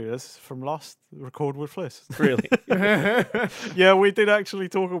deja vu. That's from last record with Fliss. Really? Yeah, we did actually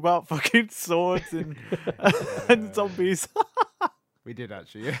talk about fucking swords and zombies. We did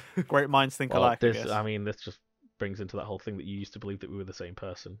actually. Yeah. Great minds think Well, alike. I this, guess. I mean, this just brings into that whole thing that you used to believe that we were the same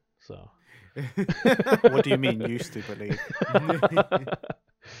person. So. What do you mean used to believe?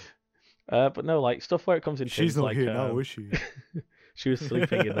 But no, like stuff where it comes in tins. She's not like, here now, is she? She was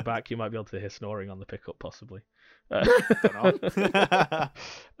sleeping in the back. You might be able to hear snoring on the pickup, possibly. But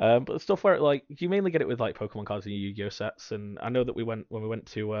stuff where like you mainly get it with like Pokemon cards and Yu-Gi-Oh sets. And I know that when we went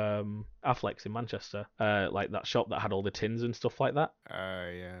to Affleck's in Manchester, like that shop that had all the tins and stuff like that.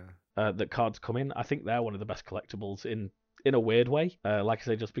 Yeah. That cards come in. I think they're one of the best collectibles in a weird way. Like I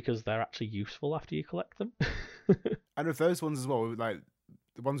say, just because they're actually useful after you collect them. And with those ones as well, like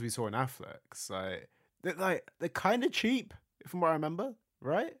the ones we saw in Affleck's, they're kind of cheap, from what I remember,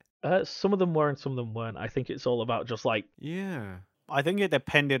 right? Some of them were and some of them weren't. I think it's all about just like Yeah. I think it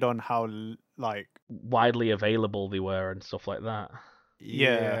depended on how like widely available they were and stuff like that.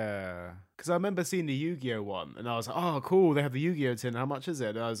 Yeah. Because I remember seeing the Yu-Gi-Oh one, and I was like, "Oh, cool! They have the Yu-Gi-Oh tin. How much is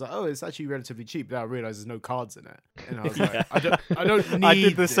it?" And I was like, "Oh, it's actually relatively cheap." Then I realized there's no cards in it, and I was like, "I don't need." I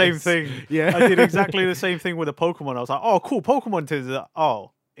did the same this." thing. Yeah, I did exactly the same thing with a Pokemon. I was like, "Oh, cool, Pokemon tins."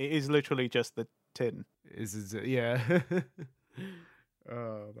 Oh, it is literally just the tin. Is it? Yeah.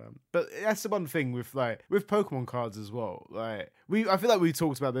 Oh man, but that's the one thing with Pokemon cards as well. Like I feel like we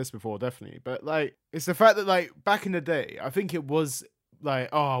talked about this before, definitely. But like, it's the fact that like back in the day, I think it was like,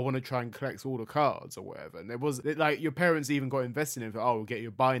 oh, I want to try and collect all the cards or whatever, and like your parents even got invested in it. Oh, we'll get you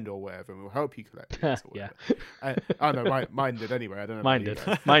a binder or whatever, and we'll help you collect it. Or Yeah. I don't know, mine did anyway. I don't know. Mine about did. you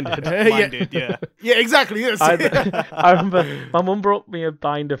guys. Mine did. Mine did, yeah. Yeah, exactly. Yes. I remember my mum brought me a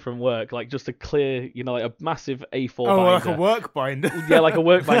binder from work, like just a clear, like a massive A4 Oh, binder. like a work binder. Yeah, like a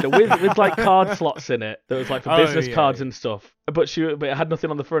work binder with like card slots in it that was like for Oh, business yeah, cards yeah. and stuff. But it had nothing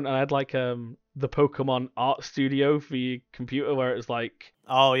on the front, and I had like the Pokemon Art Studio for your computer where it was like.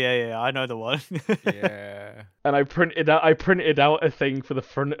 Oh yeah, I know the one. Yeah. And I printed out a thing for the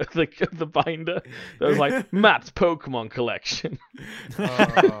front of the binder that was like Matt's Pokemon collection.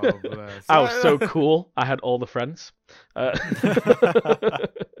 Oh, bless. I was so cool. I had all the friends. I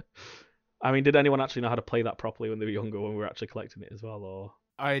mean, did anyone actually know how to play that properly when they were younger, when we were actually collecting it as well, or?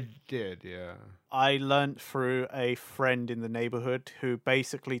 I did, yeah. I learnt through a friend in the neighborhood who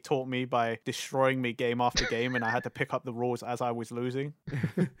basically taught me by destroying me game after game, and I had to pick up the rules as I was losing.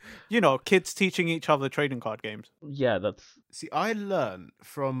 Kids teaching each other trading card games. Yeah, that's. See, I learned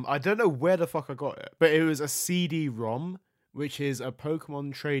from, I don't know where the fuck I got it, but it was a CD-ROM, which is a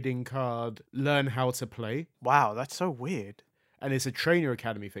Pokemon trading card, learn how to play. Wow, that's so weird. And it's a trainer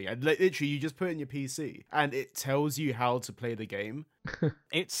academy thing. And literally, you just put it in your PC, and it tells you how to play the game.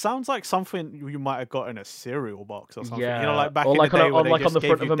 It sounds like something you might have got in a cereal box or something. Yeah, Like back or in like the day where they on just the gave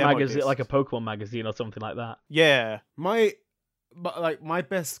front you of a demo magazine, discs. like a Pokemon magazine or something like that. Yeah. My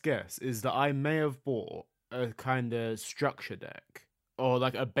best guess is that I may have bought a kind of structure deck. Or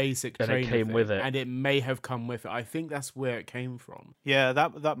like a basic And it trainer came thing, with it. and it may have come with it. I think that's where it came from, Yeah,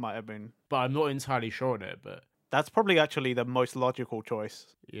 that might have been. but I'm not entirely sure on it. But That's probably actually the most logical choice.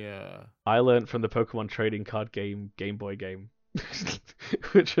 yeah, I learned from the Pokemon trading card Game Boy game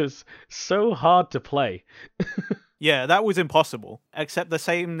which was so hard to play. Yeah, that was impossible. Except the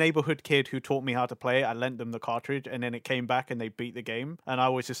same neighborhood kid who taught me how to play it, I lent them the cartridge, and then it came back and they beat the game, and I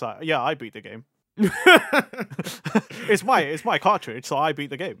was just like, yeah, I beat the game. It's my cartridge, so I beat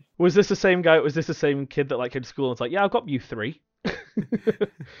the game. Was this the same guy? Was this the same kid that like came to school and was like, yeah, I've got you 3?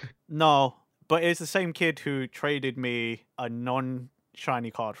 No, but it's the same kid who traded me a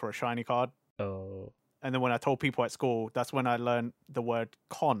non-shiny card for a shiny card. Oh. And then when I told people at school, that's when I learned the word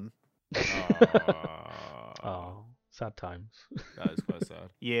con. Oh, sad times. That is quite sad.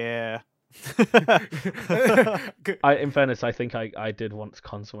 Yeah. In fairness, I think I did once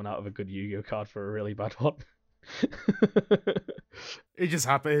con someone out of a good Yu-Gi-Oh card for a really bad one. It just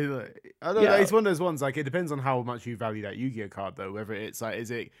happened. I don't know. It's one of those ones. Like, it depends on how much you value that Yu-Gi-Oh card, though. Whether it's like, is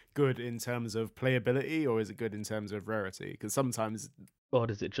it good in terms of playability or is it good in terms of rarity? Because sometimes, or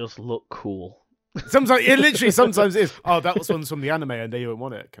does it just look cool? sometimes sometimes it is. Oh, that was one's from the anime, and they don't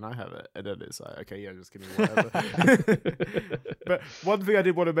want it. Can I have it? And then it's like, okay, yeah, just give me whatever. But one thing I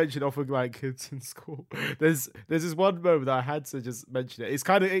did want to mention off of like kids in school, there's this one moment that I had to just mention it.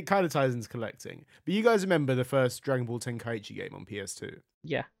 It kind of ties into collecting. But you guys remember the first Dragon Ball Tenkaichi game on PS2?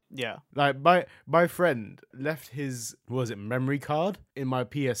 Yeah. Yeah. Like my friend left his memory card in my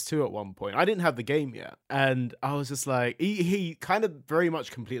PS2 at one point. I didn't have the game yet, and I was just like, he kind of very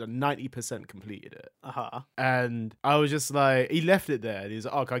much completed, 90% completed it. And I was just like, he left it there, and he was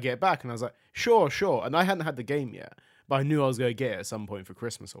like, oh, can I get it back? And I was like, sure. And I hadn't had the game yet, but I knew I was going to get it at some point for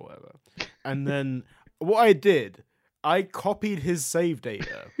Christmas or whatever. And then what I did, I copied his save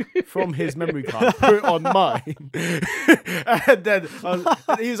data from his memory card, put it on mine, and then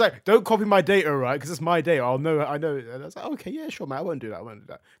he was like, "Don't copy my data, right? Because it's my data. I know." And I was like, "Okay, yeah, sure, man. I won't do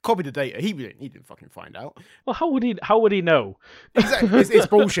that. Copy the data. He didn't fucking find out. Well, how would he know? Exactly. It's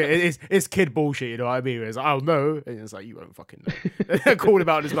bullshit. It's kid bullshit. You know what I mean? It's like, I'll know, and it's like, you won't fucking know. Called him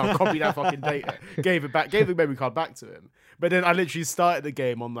out as well. Copied that fucking data. Gave it back. Gave the memory card back to him. But then I literally started the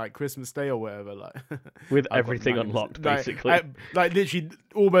game on like Christmas Day or whatever, like with everything unlocked, basically. Like literally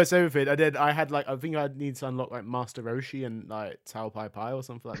almost everything. And then I had like, I think I need to unlock like Master Roshi and like Tao Pai Pai or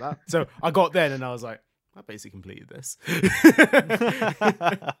something like that. So I got then and I was like, I basically completed this.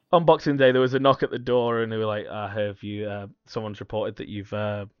 Unboxing day, there was a knock at the door and they were like, have you, someone's reported that you've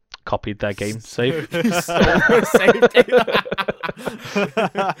copied their game save.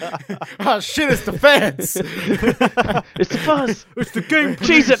 Oh shit, it's the fans. It's the fuzz. It's the game.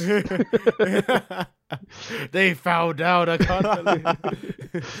 Jesus. They found out. I can't believe.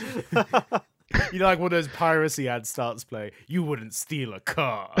 You know, like when those piracy ads starts playing, you wouldn't steal a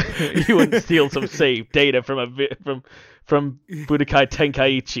car. You wouldn't steal some save data from Budokai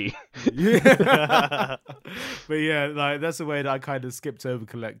Tenkaichi. Yeah. But yeah, like that's the way that I kind of skipped over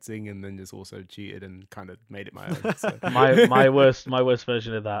collecting and then just also cheated and kind of made it my own. So. My worst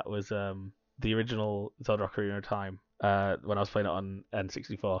version of that was the original Zelda Ocarina of Time. When I was playing it on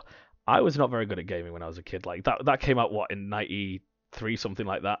N64, I was not very good at gaming when I was a kid. Like that came out in 93, something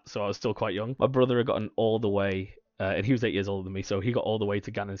like that. So I was still quite young. My brother had gotten all the way, and he was 8 years older than me, so he got all the way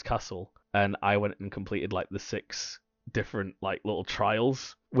to Ganon's Castle, and I went and completed like the 6 different like little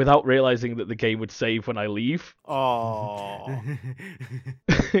trials without realizing that the game would save when I leave. Oh.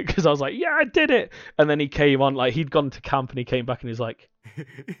 Because I was like, yeah, I did it. And then he came on, like he'd gone to camp and he came back and he's like,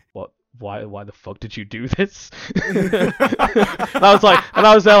 what? Why the fuck did you do this? And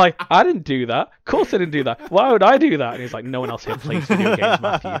I was there like, I didn't do that. Of course I didn't do that. Why would I do that? And he's like, no one else here plays video games,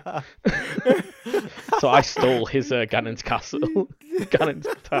 Matthew. So I stole his Ganon's Castle, Ganon's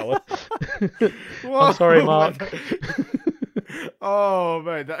Tower. I'm sorry, Mark. Oh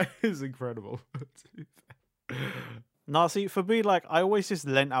man, that is incredible. Nah, see, for me, like, I always just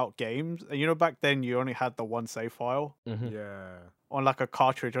lent out games. And, you know, back then, you only had the one save file Yeah. on, like, a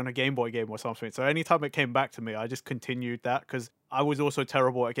cartridge on a Game Boy game or something. So anytime it came back to me, I just continued that because I was also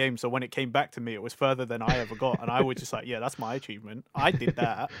terrible at games. So when it came back to me, it was further than I ever got. And I was just like, yeah, that's my achievement. I did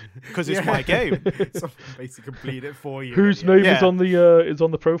that because it's my game. Someone basically completed it for you. Whose name is on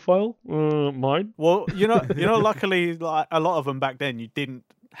the profile? Mine. Well, you know, luckily, like, a lot of them back then, you didn't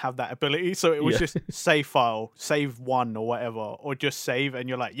have that ability, so it was just save file, save one or whatever, or just save, and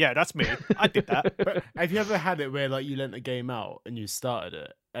you're like, yeah, that's me. I did that. But have you ever had it where like you lent a game out and you started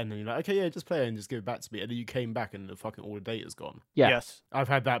it, and then you're like, okay, yeah, just play it and just give it back to me, and then you came back and all the data's gone? Yeah. Yes. I've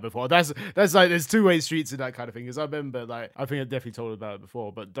had that before. That's like there's two-way streets in that kind of thing. Because I remember, like, I think I definitely told about it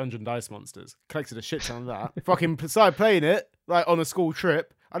before, but Dungeon Dice Monsters collected a shit ton of that. Fucking started playing it like on a school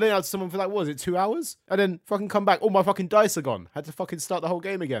trip. I didn't have someone for like, what was it, 2 hours? And then fucking come back, all my fucking dice are gone. Had to fucking start the whole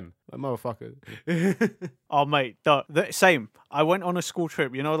game again. Like, motherfucker. Oh, mate, the same. I went on a school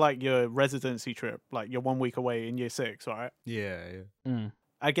trip, you know, like your residency trip, like you're 1 week away in year 6, right? Yeah.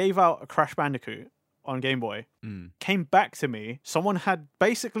 I gave out a Crash Bandicoot on Game Boy. Came back to me. Someone had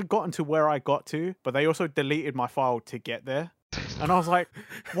basically gotten to where I got to, but they also deleted my file to get there. And I was like,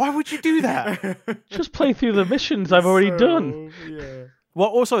 why would you do that? Just play through the missions I've already done. Yeah. Well,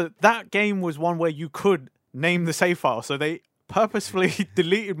 also, that game was one where you could name the save file. So they purposefully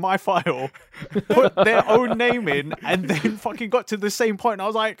deleted my file, put their own name in, and then fucking got to the same point. And I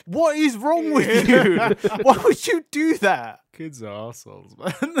was like, what is wrong with you? Why would you do that? Kids are assholes,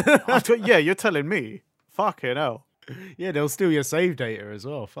 man. Yeah, you're telling me. Fucking hell. Yeah, they'll steal your save data as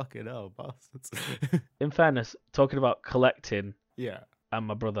well. Fucking hell, bastards. In fairness, talking about collecting Yeah. and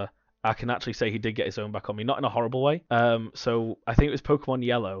my brother, I can actually say he did get his own back on me, not in a horrible way. So I think it was Pokemon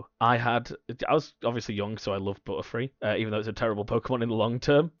Yellow. I was obviously young, so I loved Butterfree, even though it's a terrible Pokemon in the long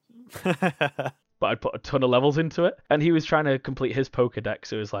term. But I'd put a ton of levels into it. And he was trying to complete his Pokedex.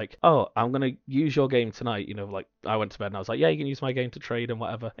 So it was like, oh, I'm going to use your game tonight. You know, like I went to bed and I was like, yeah, you can use my game to trade and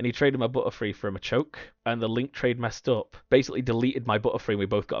whatever. And he traded my Butterfree for a Machoke. And the link trade messed up. Basically deleted my Butterfree and we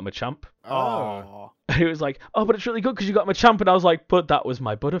both got a Machamp. Oh. And he was like, oh, but it's really good because you got a Machamp. And I was like, but that was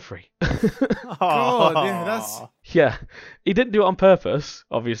my Butterfree. God, yeah, that's... Yeah, he didn't do it on purpose,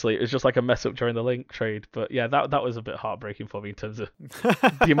 obviously. It was just like a mess up during the link trade. But yeah, that was a bit heartbreaking for me in terms of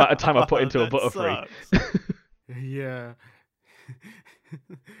the amount of time I put into a Butterfree. Yeah.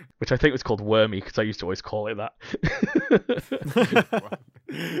 Which I think was called Wormy, because I used to always call it that.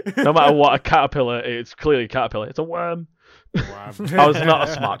 No matter what, a caterpillar, it's clearly a caterpillar. It's a worm. Wow. I was not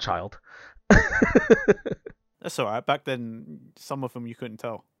a smart child. That's all right. Back then, some of them you couldn't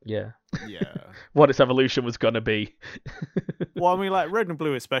tell. Yeah. Yeah. What its evolution was going to be. Well, I mean, like Red and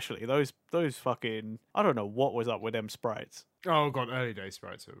Blue especially. Those fucking... I don't know what was up with them sprites. Oh, God, early day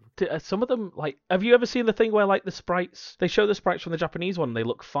sprites. Some of them, like... Have you ever seen the thing where, like, the sprites... They show the sprites from the Japanese one and they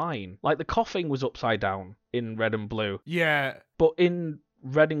look fine. Like, the coughing was upside down in Red and Blue. Yeah. But in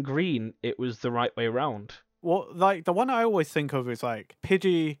Red and Green, it was the right way around. Well, like, the one I always think of is, like,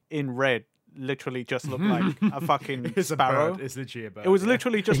 Pidgey in Red literally just looked like a fucking It's sparrow. a bird. It's literally a bird. It was yeah.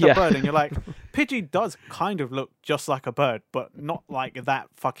 literally just Yeah. a bird, and you're like, Pidgey does kind of look just like a bird, but not like that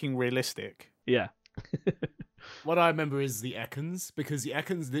fucking realistic. Yeah. What I remember is the Ekans, because the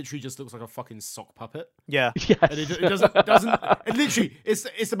Ekans literally just looks like a fucking sock puppet. Yeah. Yes. And it doesn't, it literally, it's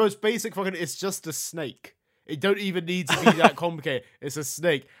the most basic fucking, it's just a snake. It don't even need to be that complicated. It's a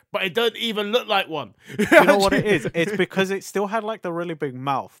snake, but it don't even look like one. You know what it is? It's because it still had like the really big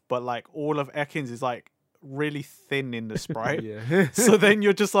mouth, but like all of Ekans is like really thin in the sprite. Yeah. So then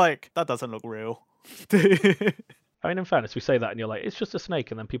you're just like, that doesn't look real. I mean, in fairness, we say that and you're like, it's just a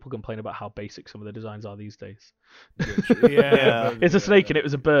snake, and then people complain about how basic some of the designs are these days. Yeah. It's a snake and it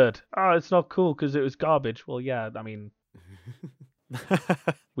was a bird. Oh, it's not cool because it was garbage. Well, yeah, I mean,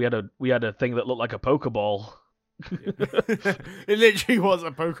 we had a thing that looked like a Pokeball. It literally was a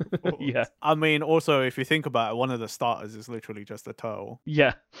Pokeball. Yeah. I mean, also, if you think about it, one of the starters is literally just a turtle.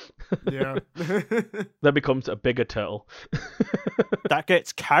 Yeah. Yeah. Then becomes a bigger turtle. That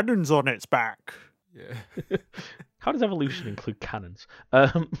gets cannons on its back. Yeah. How does evolution include cannons?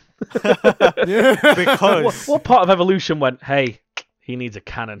 Because What part of evolution went, hey, he needs a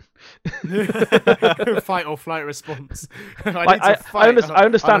cannon? Fight or flight response. I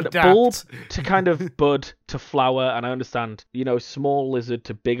understand I'll bulb adapt. to kind of bud to flower, and I understand, small lizard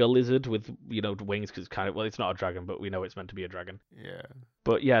to bigger lizard with, wings, because it's kind of, well, it's not a dragon, but we know it's meant to be a dragon. Yeah.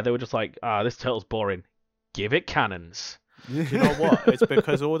 But yeah, they were just like, this turtle's boring. Give it cannons. you know what? It's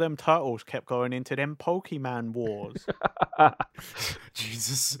because all them turtles kept going into them Pokemon wars.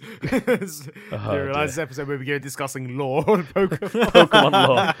 Jesus. Oh, you realise this episode we begin discussing lore on Pokemon. Pokemon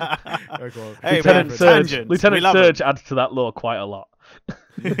lore. Oh, God. Hey, Lieutenant man, Surge, tangents. We Lieutenant love Surge 'em. adds to that lore quite a lot.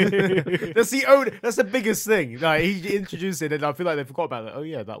 That's the biggest thing. Like, he introduced it and I feel like they forgot about it. Oh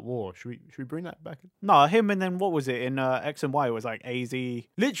yeah, that war. Should we bring that back? No, him and then what was it in X and Y? It was like AZ.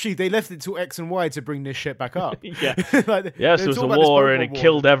 Literally, they left it till X and Y to bring this shit back up. Yeah. Like, Yes, they there was a talk about this war and Pokemon it war.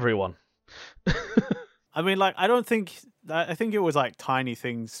 killed everyone. I mean, like, I think it was like tiny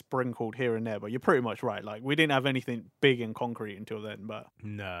things sprinkled here and there, but you're pretty much right. Like, we didn't have anything big and concrete until then, but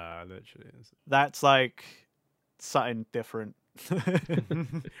Nah, literally. that's like something different.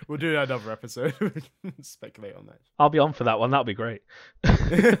 We'll do another episode. Speculate on that. I'll be on for that one. That'll be great.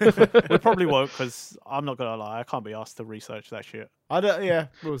 We probably won't, because I'm not gonna lie, I can't be asked to research that shit. I don't. Yeah,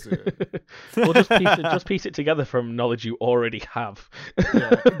 we'll see. We'll just piece it together from knowledge you already have.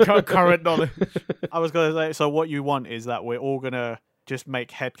 Yeah. Current knowledge. I was gonna say, so what you want is that we're all gonna just make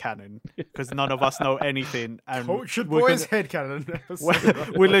headcanon because none of us know anything. And Cultured we're Boys gonna-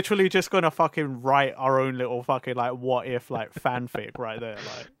 headcanon. we're literally just gonna fucking write our own little fucking like what if like fanfic right there.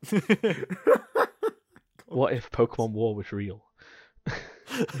 Like, What if Pokemon War was real?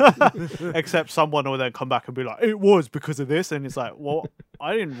 except someone will then come back and be like, it was because of this, and it's like, well,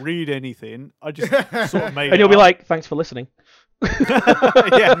 I didn't read anything. I just sort of made And it you'll be up. like, thanks for listening.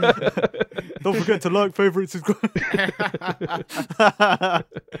 Yeah. Don't forget to like, favorite, subscribe.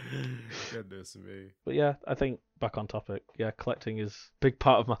 Goodness me. But yeah, I think back on topic. Yeah, collecting is a big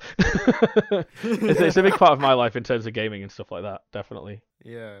part of my. It's a big part of my life in terms of gaming and stuff like that. Definitely.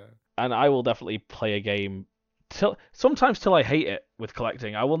 Yeah. And I will definitely play a game sometimes till I hate it with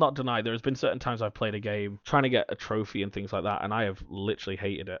collecting. I will not deny there has been certain times I've played a game trying to get a trophy and things like that, and I have literally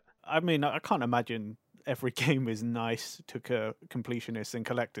hated it. I mean, I can't imagine every game is nice to completionists and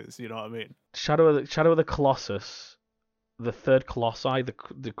collectors. You know what I mean? Shadow of the Colossus, the third Colossi,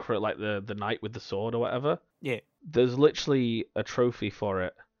 the knight with the sword or whatever. Yeah. There's literally a trophy for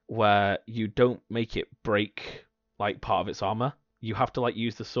it where you don't make it break like part of its armor. You have to like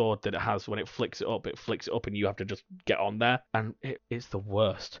use the sword that it has. When it flicks it up, and you have to just get on there, and it's the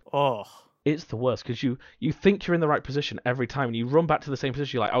worst. Oh, It's the worst because you think you're in the right position every time, and you run back to the same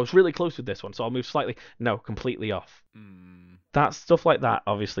position. You're like, I was really close with this one, so I'll move slightly. No, completely off. That stuff like that,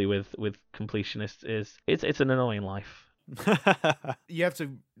 obviously, with completionists it's an annoying life. You have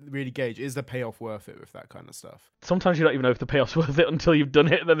to really gauge, is the payoff worth it with that kind of stuff? Sometimes you don't even know if the payoff's worth it until you've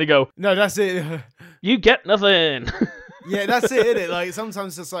done it, and then they go, No, that's it. you get nothing. Yeah, that's it, isn't it? Like,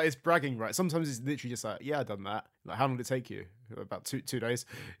 sometimes it's like, it's bragging, right? Sometimes it's literally just like, yeah, I done that. Like, how long did it take you? About two days.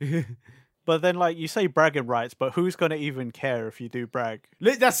 but then like you say bragging rights, but who's gonna even care if you do brag?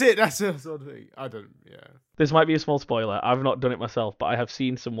 That's it. That's the sort of thing. I don't, yeah. This might be a small spoiler. I've not done it myself, but I have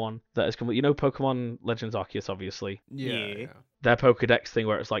seen someone that has come. You know, Pokemon Legends Arceus, obviously. Yeah. Their Pokedex thing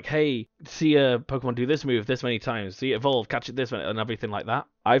where it's like, hey, see a Pokemon do this move this many times, see it evolve, catch it this many, and everything like that.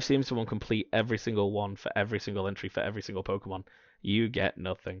 I've seen someone complete every single one for every single entry for every single Pokemon. You get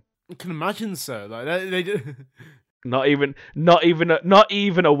nothing. I can imagine so. Like, they do. Not even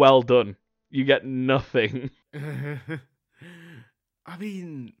a well done. You get nothing. I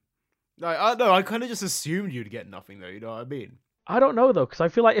mean, like, I don't know. I kind of just assumed you'd get nothing, though. You know what I mean? I don't know though, because I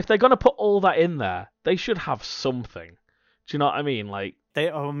feel like if they're gonna put all that in there, they should have something. Do you know what I mean? Like,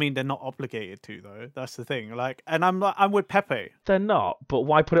 They're not obligated to though. That's the thing. Like, and I'm with Pepe. they're not. But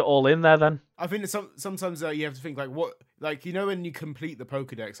why put it all in there then? I think sometimes you have to think, like, what, like, you know, when you complete the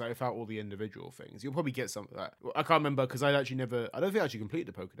Pokedex, like, without all the individual things, you'll probably get something like that. I can't remember because I don't think I actually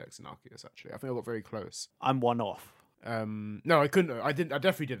completed the Pokedex in Arceus. Actually, I think I got very close. I'm one off. No, I couldn't. I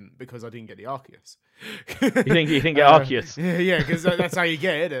definitely didn't because I didn't get the Arceus. You didn't get Arceus? Yeah, because that's how you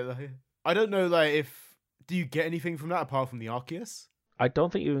get it. Like, I don't know, like, do you get anything from that apart from the Arceus? I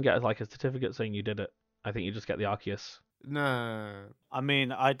don't think you even get like a certificate saying you did it. I think you just get the Arceus. No. I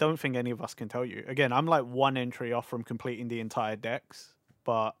mean, I don't think any of us can tell you. Again, I'm like one entry off from completing the entire dex,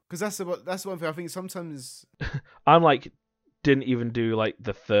 but Because that's one thing. I think sometimes. I'm like, didn't even do like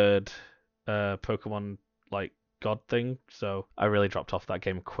the third Pokemon like God thing, so I really dropped off that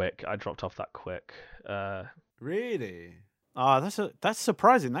game quick. Really? that's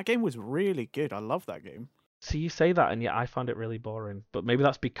surprising. That game was really good. I love that game. See, you say that, and yet I found it really boring. But maybe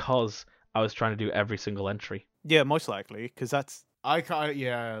that's because I was trying to do every single entry. Yeah, most likely, because that's I can't.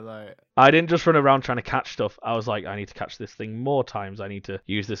 Yeah, like. I didn't just run around trying to catch stuff. I was like, I need to catch this thing more times. I need to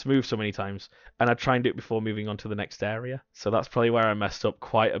use this move so many times. And I try and do it before moving on to the next area. So that's probably where I messed up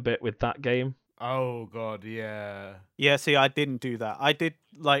quite a bit with that game. Oh god, yeah. yeah. See, I didn't do that. I did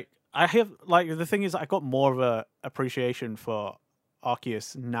like I have like the thing is I got more of a appreciation for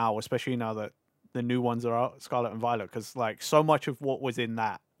Arceus now, especially now that the new ones are out, Scarlet and Violet, because like so much of what was in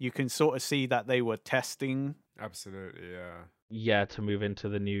that, you can sort of see that they were testing Absolutely, yeah. Yeah, to move into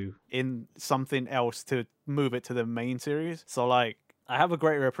the new. in something else to move it to the main series. So like I have a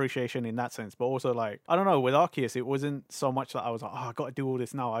greater appreciation in that sense, but also like I don't know, with Arceus it wasn't so much that I was like, oh, I got to do all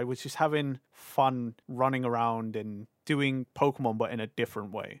this now. I was just having fun running around and doing Pokemon but in a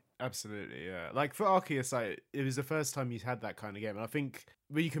different way. Absolutely, yeah. Like for Arceus, like, it was the first time you'd had that kind of game. And I think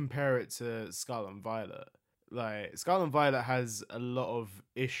when you compare it to Scarlet and Violet, like Scarlet and Violet has a lot of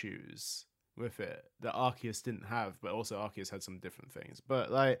issues with it that Arceus didn't have, but also Arceus had some different things.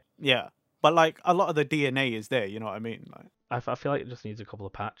 But like, Yeah. But like a lot of the DNA is there, you know what I mean? Like, I feel like it just needs a couple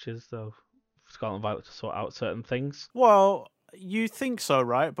of patches though, for Scarlet and Violet to sort out certain things. well, you think so,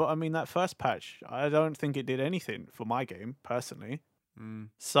 right? But I mean that first patch, I don't think it did anything for my game personally.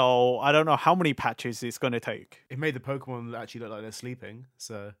 So I don't know how many patches it's going to take. It made the Pokemon actually look like they're sleeping.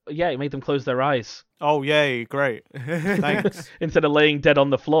 So Yeah, it made them close their eyes Oh, yay, great. Thanks. instead of laying dead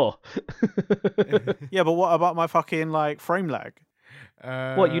on the floor. Yeah, but what about my fucking like frame lag?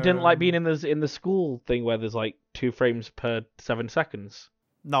 What, you didn't like being in the school thing where there's like 2 frames per 7 seconds?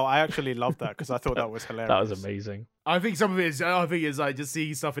 No, I actually loved that because I thought that was hilarious. That was amazing. I think some of it is. I think it's like just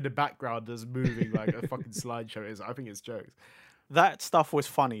seeing stuff in the background that's moving like a fucking slideshow. I think it's jokes. That stuff was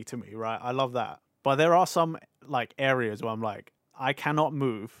funny to me, right? I love that. But there are some like areas where I'm like, I cannot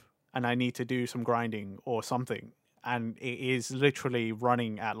move and I need to do some grinding or something. And it is literally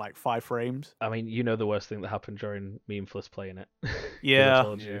running at like 5 frames. I mean, you know the worst thing that happened during me and Fliss playing it. 'Cause I Yeah.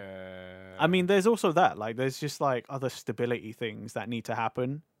 told you. I mean, there's also that. Like, there's just like other stability things that need to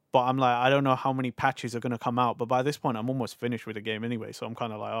happen. But I'm like, I don't know how many patches are going to come out. But by this point, I'm almost finished with the game anyway. So I'm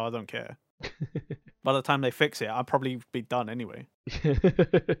kind of like, oh, I don't care. By the time they fix it, I'll probably be done anyway.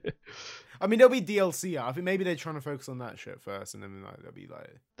 I mean, there'll be DLC. I think maybe they're trying to focus on that shit first, and then like they'll be like,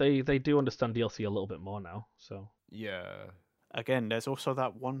 They do understand DLC a little bit more now, so yeah, Again, there's also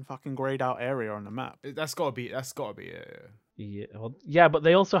that one fucking grayed out area on the map. that's gotta be it. yeah, well, yeah, but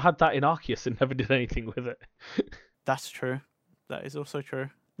they also had that in Arceus and never did anything with it. That's true. That is also true.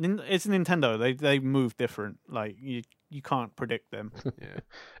 It's Nintendo. They move different. Like you can't predict them. Yeah.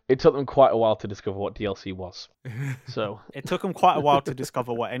 It took them quite a while to discover what DLC was. So It took them quite a while to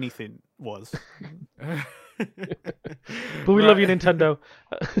discover what anything was. but we love you, Nintendo.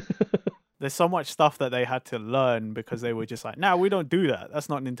 There's so much stuff that they had to learn because they were just like, no, we don't do that. That's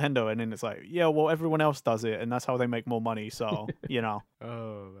not Nintendo. And then it's like, yeah, well, everyone else does it, and that's how they make more money. So, you know.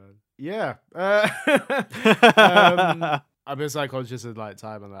 Oh man. Yeah. I'm a psychologist of like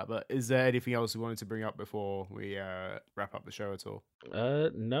time on that, but is there anything else we wanted to bring up before we wrap up the show at all?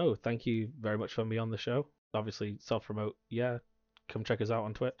 No, thank you very much for me on the show. Obviously, self-promote. Yeah, come check us out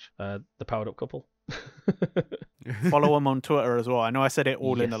on Twitch. The Powered Up Couple. Follow them on Twitter as well. I know I said it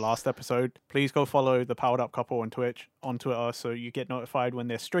all in the Yes. last episode. Please go follow the Powered Up Couple on Twitch, on Twitter, so you get notified when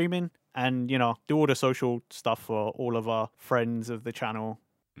they're streaming. And, you know, do all the social stuff for all of our friends of the channel.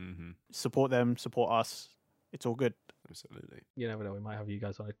 Mm-hmm. Support them, support us. It's all good. Absolutely. You never know, we might have you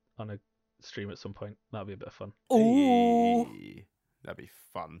guys on a stream at some point. That'd be a bit of fun. Ooh. Hey, that'd be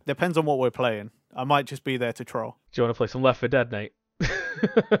fun. Depends on what we're playing. I might just be there to troll. Do you want to play some Left 4 Dead, Nate?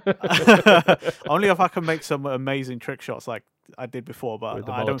 Only if I can make some amazing trick shots like I did before, but With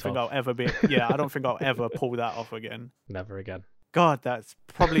the I don't think Molotov. I'll ever be. Yeah, I don't think I'll ever pull that off again. Never again. God, that's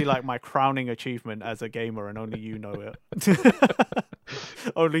probably like my crowning achievement as a gamer, and only you know it.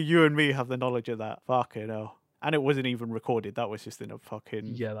 Only you and me have the knowledge of that. Fucking hell. And it wasn't even recorded. That was just in a fucking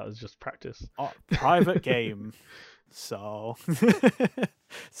Yeah, that was just practice. private game. So,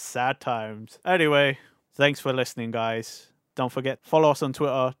 sad times. Anyway, thanks for listening, guys. Don't forget, follow us on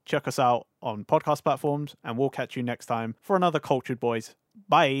Twitter, check us out on podcast platforms, and we'll catch you next time for another Cultured Boys.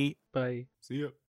 Bye. Bye. See ya.